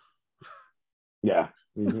principle. Yeah,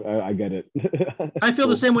 I get it. I feel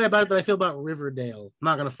the same way about it that I feel about Riverdale. I'm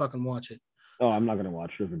not going to fucking watch it. Oh, I'm not going to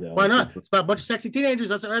watch Riverdale. Why not? It's about a bunch of sexy teenagers.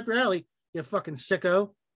 That's right up your alley, you fucking sicko.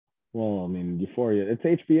 Well, I mean, Euphoria. It's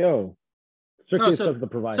HBO. Strictly so the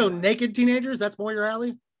provider. So naked teenagers, that's more your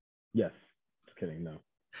alley? Yes. Just kidding, no.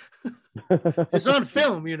 It's on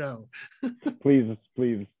film, Please.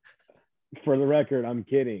 For the record, I'm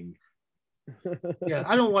kidding. Yeah,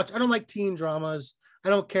 I don't like teen dramas. I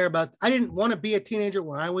didn't want to be a teenager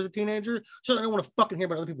when I was a teenager, so I don't want to fucking hear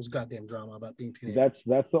about other people's goddamn drama about being teenagers.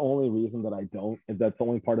 That's the only reason that I don't. That's the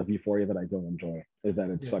only part of Euphoria that I don't enjoy, is that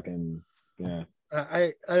it's fucking, yeah.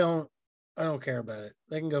 I don't care about it.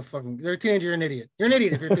 They can go fucking. They're a teenager. You're an idiot. You're an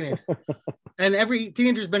idiot if you're a teenager. And every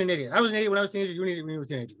teenager's been an idiot. I was an idiot when I was a teenager. You were an idiot when you were a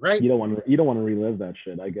teenager, right? You don't want to relive that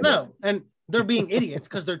shit. I get it. No, and they're being idiots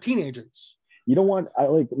because they're teenagers. You don't want. I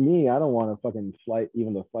don't want to fucking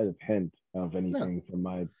even the slightest hint of anything from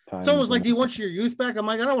my time. Someone was like, "Do you want your youth back?" I'm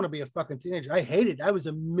like, I don't want to be a fucking teenager. I hated. I was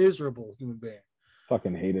a miserable human being.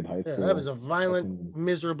 Fucking hated high school. Yeah, I was a violent,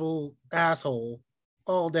 miserable asshole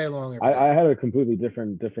all day long. I had a completely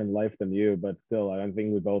different life than you, but still, I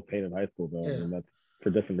think we both hated high school though. Yeah. And that's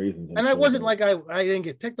for different reasons. And I wasn't like I didn't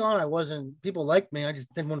get picked on. I wasn't. People liked me. I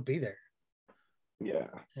just didn't want to be there. Yeah.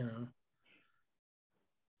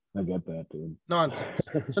 I get that, dude. Nonsense.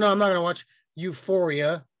 So no, I'm not gonna watch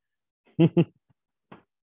Euphoria.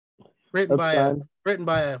 written by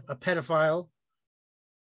a pedophile.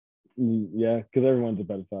 Yeah, because everyone's a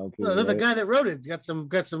pedophile too. No, right? The guy that wrote it got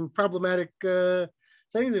some problematic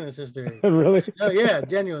things in his history. Really? Oh yeah,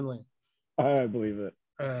 genuinely. I believe it.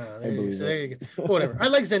 There you go. Whatever. I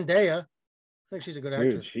like Zendaya. I think she's a good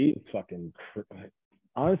actress. Dude, she's fucking.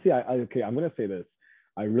 Honestly, I'm gonna say this.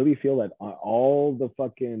 I really feel that all the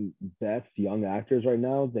fucking best young actors right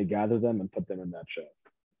now, they gather them and put them in that show.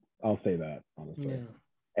 I'll say that, honestly. Yeah.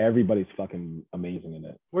 Everybody's fucking amazing in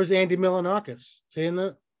it. Where's Andy Milonakis? Saying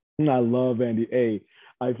that? I love Andy. Hey,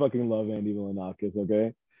 I fucking love Andy Milonakis,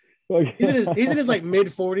 okay? He's in his like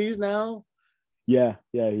mid-40s now. Yeah,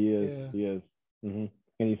 he is. Yeah. He is. Mm-hmm.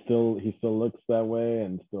 And he still looks that way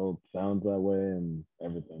and still sounds that way and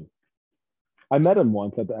everything. I met him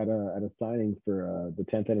once at a signing for the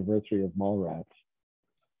 10th anniversary of Mallrats.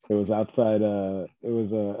 It was outside.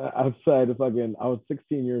 Outside of fucking. I was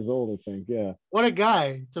 16 years old, I think. Yeah. What a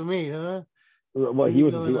guy to meet, huh? Well, he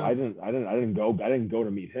was. I didn't go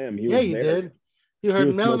to meet him. He was there. Did. You heard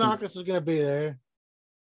Melanakis was gonna be there.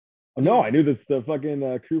 No, I knew this. The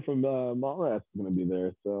fucking crew from Mallrats was gonna be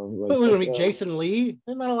there. So like, we're gonna meet Jason Lee.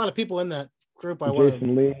 There's not a lot of people in that group.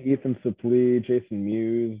 Jason Lee, Ethan Suplee, Jason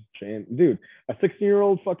Mewes, dude, a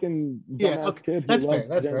 16-year-old fucking kid. That's fair.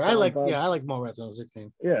 That's fair. I like Mallrats when I was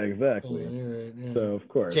 16. Yeah, exactly. Yeah. So of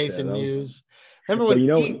course, Jason Mewes. Remember when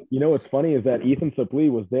you know what's funny is that Ethan Suplee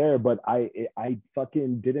was there, but I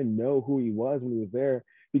fucking didn't know who he was when he was there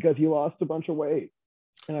because he lost a bunch of weight.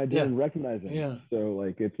 And I didn't recognize him. Yeah. So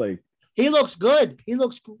like it's like he looks good. He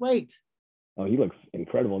looks great. Oh, he looks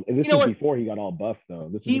incredible. And this is before he got all buff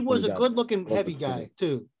though. He was a good-looking heavy guy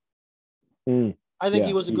too. I think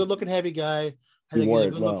he was a good-looking heavy guy. I think he's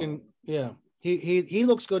a good-looking. Yeah. He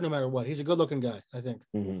looks good no matter what. He's a good-looking guy, I think,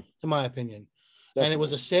 in my opinion. Definitely. And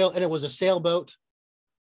it was a sailboat.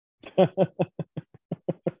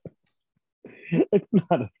 It's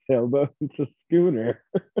not a sailboat, it's a schooner.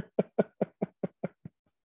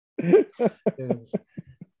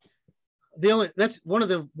 That's one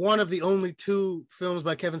of the only two films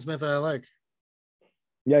by Kevin Smith that I like.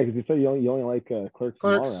 Yeah, because you said you only like Clerks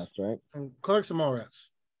and Mallrats, right? And Clerks and Mallrats.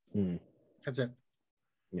 That's it.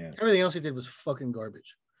 Yeah. Everything else he did was fucking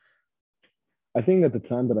garbage. I think at the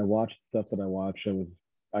time that I watched stuff that I watched,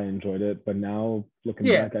 I enjoyed it. But now looking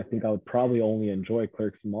back, I think I would probably only enjoy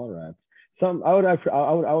Clerks and Mallrats. I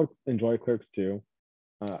would enjoy Clerks too.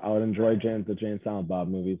 I would enjoy the Jay and Silent Bob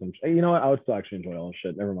movies. You know what? I would still actually enjoy all this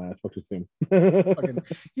shit. Never mind. I spoke too soon.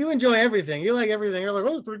 You enjoy everything. You like everything. You're like,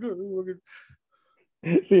 oh, it's pretty good.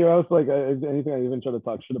 See, I was like, anything I even try to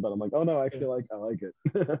talk shit about, I'm like, oh no, actually, I like it.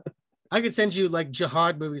 I could send you like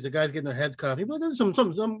jihad movies. The guys getting their heads cut off. You'd be like, there's some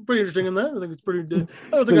pretty interesting in that. I think it's pretty. I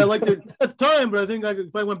don't think I liked it at the time, but I think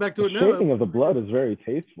if I went back to it now. The shaping of the blood is very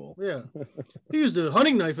tasteful. Yeah, he used a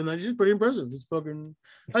hunting knife in that. He's pretty impressive. It's fucking.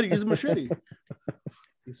 How do you use a machete?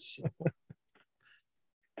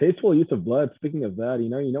 Tasteful use of blood. Speaking of that, you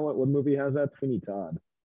know what movie has that? Sweeney Todd.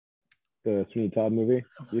 The Sweeney Todd movie.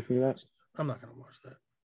 You seen that? I'm not gonna watch that.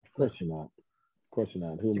 Of course you're not. Of course you're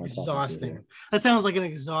not. Who am I exhausting. That sounds like an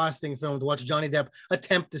exhausting film to watch Johnny Depp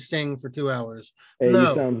attempt to sing for 2 hours. Hey, no,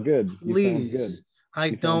 you sound good. Please.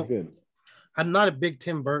 Sound good. Don't. Good. I'm not a big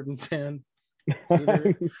Tim Burton fan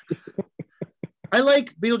either. I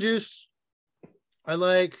like Beetlejuice. I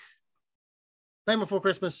like Night Before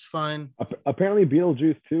Christmas is fine. Apparently,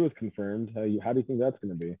 Beetlejuice 2 is confirmed. How do you think that's going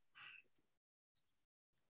to be?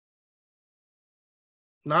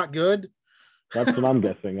 Not good. That's what I'm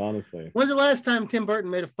guessing, honestly. When's the last time Tim Burton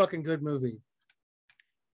made a fucking good movie?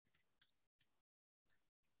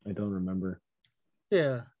 I don't remember.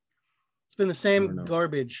 Yeah. It's been the same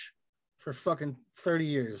garbage for fucking 30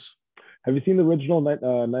 years. Have you seen the original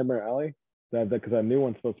Nightmare Alley? Because that new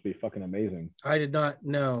one's supposed to be fucking amazing. I did not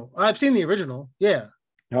know. I've seen the original. Yeah.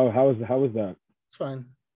 How is that? It's fine.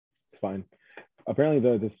 It's fine.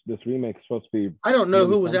 Apparently, this remake is supposed to be. I don't know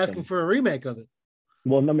who was asking for a remake of it.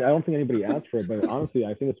 Well, I don't think anybody asked for it, but honestly,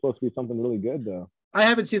 I think it's supposed to be something really good, though. I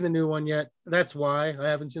haven't seen the new one yet. That's why I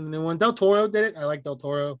haven't seen the new one. Del Toro did it. I like Del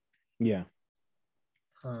Toro. Yeah.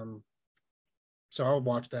 So I'll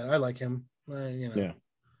watch that. I like him. Yeah.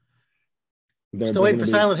 Still waiting for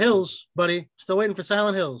Silent Hills, buddy. Still waiting for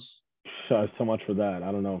Silent Hills. So much for that.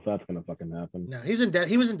 I don't know if that's gonna fucking happen. No, he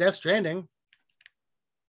was in Death Stranding.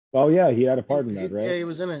 Oh yeah, he had a part in that, right? Yeah, he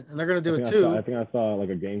was in it, and they're gonna do it too. I think I saw like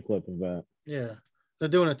a game clip of that. Yeah, they're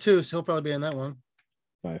doing it too, so he'll probably be in that one.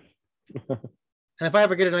 Nice. And if I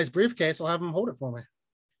ever get a nice briefcase, I'll have him hold it for me.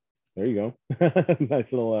 There you go. Nice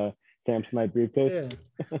little Samsonite briefcase.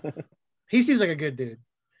 Yeah. He seems like a good dude.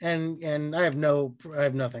 And I have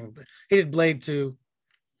nothing. But he did Blade 2.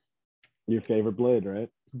 Your favorite Blade, right?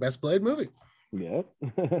 Best Blade movie. Yeah.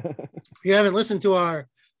 If you haven't listened to our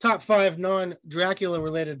top 5 non-Dracula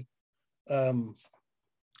related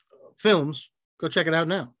films, go check it out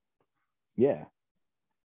now. Yeah.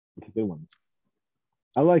 It's a good one.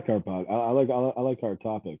 I like our I like our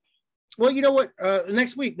topics. Well, you know what?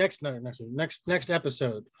 Next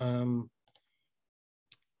episode.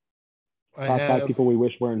 Top 5 people we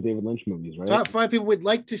wish were in David Lynch movies, right? Top 5 people we'd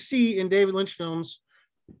like to see in David Lynch films,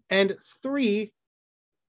 and 3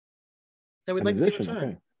 that we'd like to see return.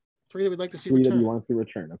 Okay. 3 that we'd like to see 3 return. That you want to see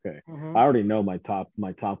return. Okay. I already know my top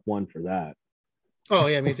 1 for that. Oh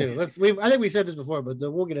yeah, me too. I think we said this before, but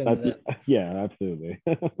we'll get into that. Yeah, absolutely.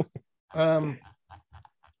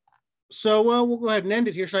 So we'll go ahead and end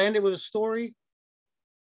it here. Should I end it with a story?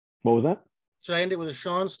 What was that? Should I end it with a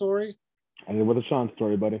Sean story? End it with a Sean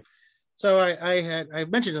story, buddy. So I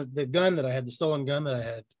mentioned the gun that I had, the stolen gun that I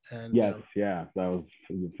had, and yes, that was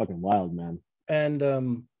fucking wild, man. And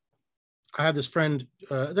I had this friend.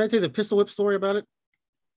 Did I tell you the pistol whip story about it?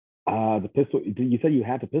 The pistol. You said you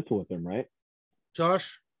had to pistol with him, right?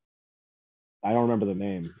 Josh. I don't remember the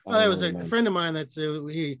name. It was a friend of mine that's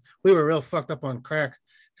we were real fucked up on crack,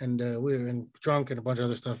 and we were drunk and a bunch of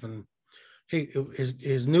other stuff. And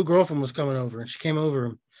his new girlfriend was coming over, and she came over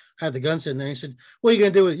and had the gun sitting there. And he said, "What are you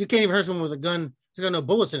gonna do with it? You can't even hurt someone with a gun. There's got no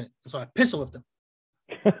bullets in it." And so I pistol whipped him.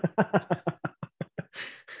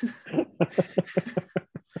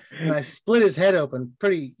 And I split his head open,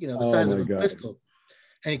 pretty, the size of a pistol.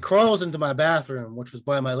 And he crawls into my bathroom, which was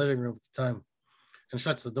by my living room at the time, and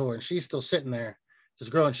shuts the door. And she's still sitting there, this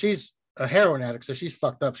girl, and she's a heroin addict, so she's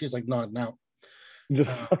fucked up. She's like nodding out.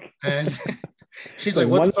 And she's like,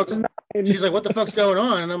 "What the fuck?" She's like, "What the fuck's going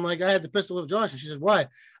on?" And I'm like, "I had the pistol whip Josh." And she said, "Why?"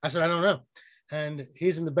 I said, "I don't know." And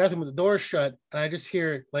he's in the bathroom with the door shut, and I just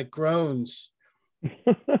hear like groans.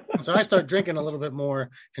 So I start drinking a little bit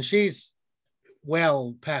more, and she's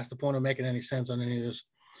well past the point of making any sense on any of this.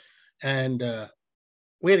 And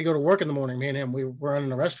we had to go to work in the morning. Me and him, we were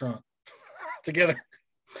running a restaurant together.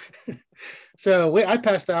 So I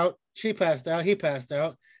passed out. She passed out. He passed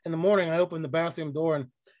out. In the morning, I opened the bathroom door,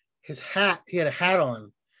 and his hat, he had a hat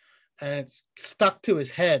on, and it's stuck to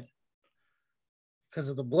his head because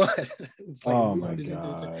of the blood. It's like, oh my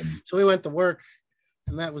God. So we went to work,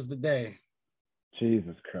 and that was the day.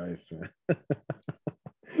 Jesus Christ, man.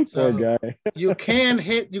 So poor guy. you can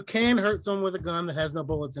hurt someone with a gun that has no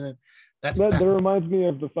bullets in it. That reminds me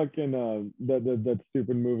of the fucking that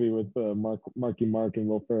stupid movie with Marky Mark and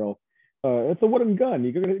Will Ferrell. It's a wooden gun.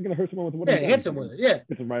 You're gonna hurt someone with a wooden gun. Yeah, hits him with it. Yeah,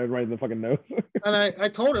 hits him right in the fucking nose. And I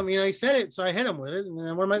told him, he said it, so I hit him with it. And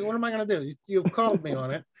then what am I gonna do? You've called me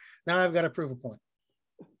on it. Now I've got to prove a point.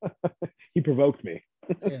 He provoked me.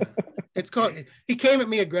 Yeah, it's called. He came at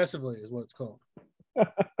me aggressively, is what it's called.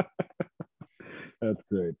 That's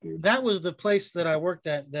great, dude. That was the place that I worked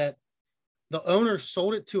at. That the owner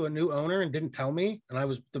sold it to a new owner and didn't tell me, and I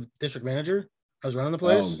was the district manager. I was running the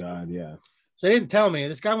place. Oh God, yeah. So they didn't tell me.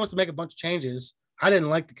 This guy wants to make a bunch of changes. I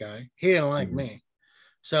didn't like the guy. He didn't like me.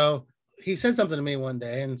 So he said something to me one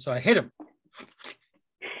day, and so I hit him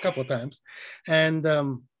a couple of times. And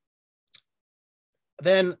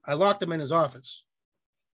then I locked him in his office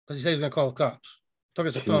because he said he was going to call the cops. Took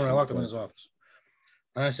his phone and I locked him in his office.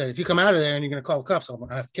 And I said, "If you come out of there and you're going to call the cops,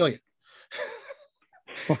 I have to kill you."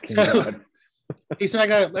 So he said, I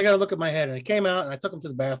got to look at my head. And he came out, and I took him to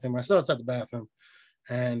the bathroom. I stood outside the bathroom,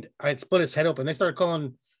 and I had split his head open. They started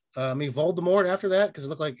calling me Voldemort after that because it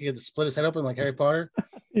looked like he had to split his head open like Harry Potter.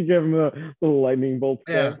 You gave him a little lightning bolt.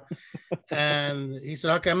 Yeah. And he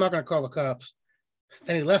said, "Okay, I'm not going to call the cops."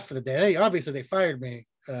 Then he left for the day. Obviously, they fired me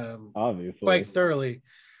obviously quite thoroughly.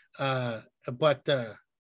 But the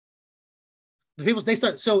people,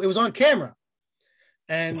 so it was on camera,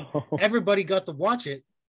 and everybody got to watch it.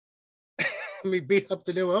 We beat up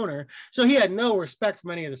the new owner, so he had no respect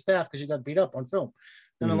from any of the staff because you got beat up on film.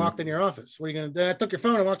 Then they're locked in your office. What are you gonna do? I took your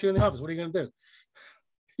phone and locked you in the office. What are you gonna do?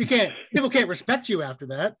 You can't. People can't respect you after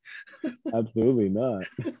that. Absolutely not.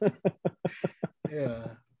 Yeah,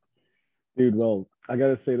 dude. Well, I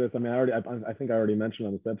gotta say this. I mean, I think I already mentioned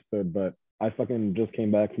on this episode, but I fucking just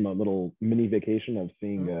came back from a little mini vacation of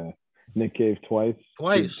seeing Nick Cave twice,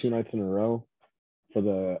 2 nights in a row for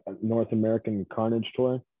the North American Carnage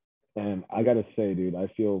tour. And I gotta say, dude, I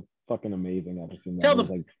feel fucking amazing after seeing that.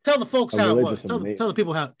 Tell the folks how it was. Tell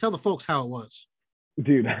the folks how it was.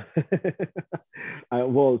 Dude.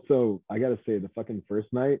 So I gotta say, the fucking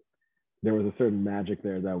first night, there was a certain magic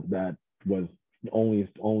there that was only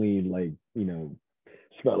like,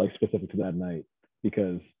 like specific to that night,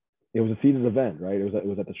 because it was a seated event, right? It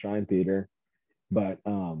was at the Shrine Theater, but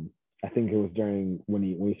I think it was during when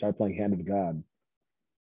he started playing Hand of God.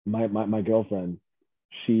 My girlfriend,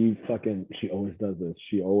 she always does this.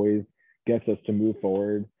 She always gets us to move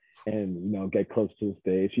forward and get close to the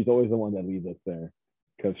stage. She's always the one that leads us there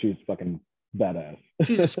because she's fucking badass.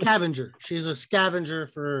 She's a scavenger. She's a scavenger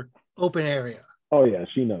for open area. Oh yeah,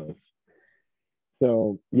 she knows.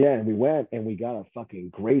 So yeah, we went and we got a fucking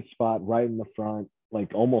great spot right in the front,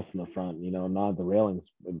 like almost in the front, not the railings,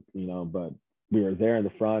 but we were there in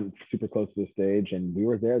the front, super close to the stage, and we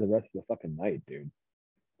were there the rest of the fucking night, dude.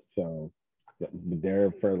 So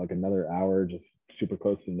there for like another hour, just super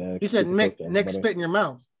close to Nick. You said Nick spit in your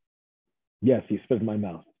mouth. Yes, he spit in my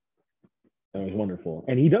mouth. That was wonderful.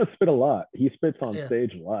 And he does spit a lot. He spits on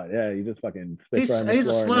stage a lot. Yeah, he just fucking spits right on the He's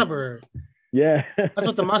floor. A slobber. Yeah. That's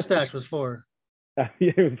what the mustache was for. Yeah,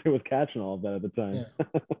 it was catching all of that at the time.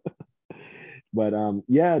 Yeah. But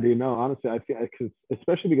yeah, dude, no, honestly, I feel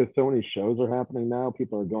especially because so many shows are happening now,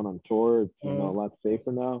 people are going on tour, it's a lot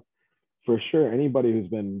safer now. For sure, anybody who's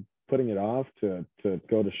been putting it off to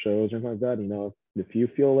go to shows or anything like that, if you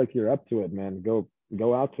feel like you're up to it, man, go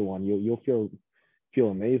go out to one. You'll feel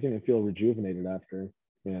amazing and feel rejuvenated after.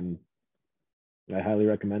 And I highly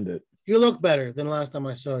recommend it. You look better than last time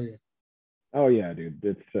I saw you. Oh yeah, dude.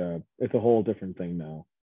 It's a whole different thing now.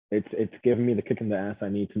 It's giving me the kick in the ass I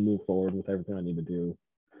need to move forward with everything I need to do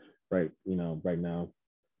right now.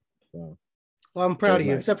 So well, I'm proud of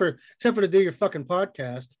you, except for to do your fucking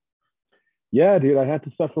podcast. Yeah, dude, I had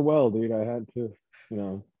to suffer well, dude. I had to,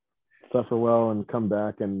 suffer well and come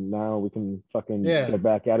back, and now we can fucking get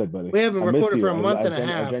back at it, buddy. We haven't recorded for a month and a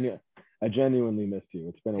half. I genuinely missed you.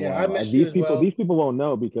 It's been a while. I missed you as well. These people won't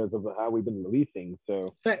know because of how we've been releasing.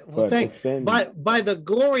 So, by the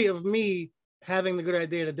glory of me having the good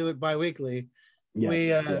idea to do it bi-weekly, they'll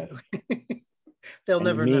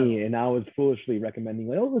never know. And I was foolishly recommending,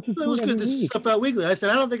 let's just do this stuff out weekly. I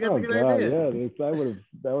said, I don't think that's a good idea. Yeah,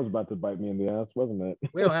 that was about to bite me in the ass, wasn't it?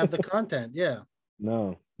 We don't have the content. Yeah.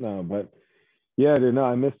 No, but yeah, dude, no,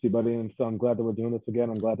 I missed you, buddy, and so I'm glad that we're doing this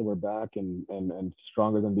again. I'm glad that we're back and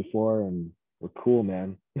stronger than before, and we're cool,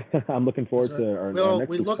 man. I'm looking forward to our next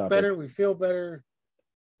we look topic. Better, we feel better.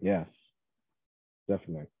 Yes,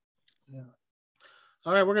 definitely. Yeah.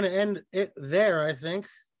 All right, we're gonna end it there, I think.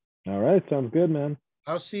 All right, sounds good, man.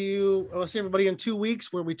 I'll see everybody in 2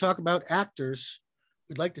 weeks where we talk about actors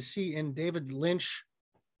we'd like to see in David Lynch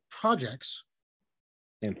projects.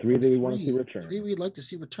 And 3 that we want to see return. 3 we'd like to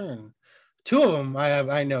see return. 2 of them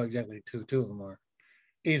I know exactly 2 of them are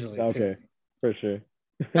easily. Okay, 2. for sure.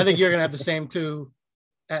 I think you're gonna have the same 2,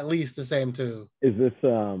 at least the same 2. Is this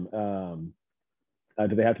do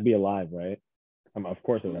they have to be alive, right? Of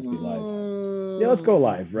course it would have to be live. Yeah, let's go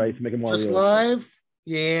live, right? To make it more just realistic. Live.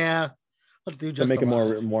 Yeah, let's do just to make it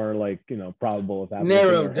more like probable.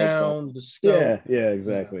 Narrow down the scope. Yeah,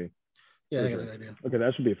 exactly. Yeah, I think that's a good idea. Okay,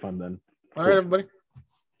 that should be fun then. All right, everybody.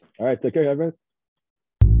 All right, take care, everybody.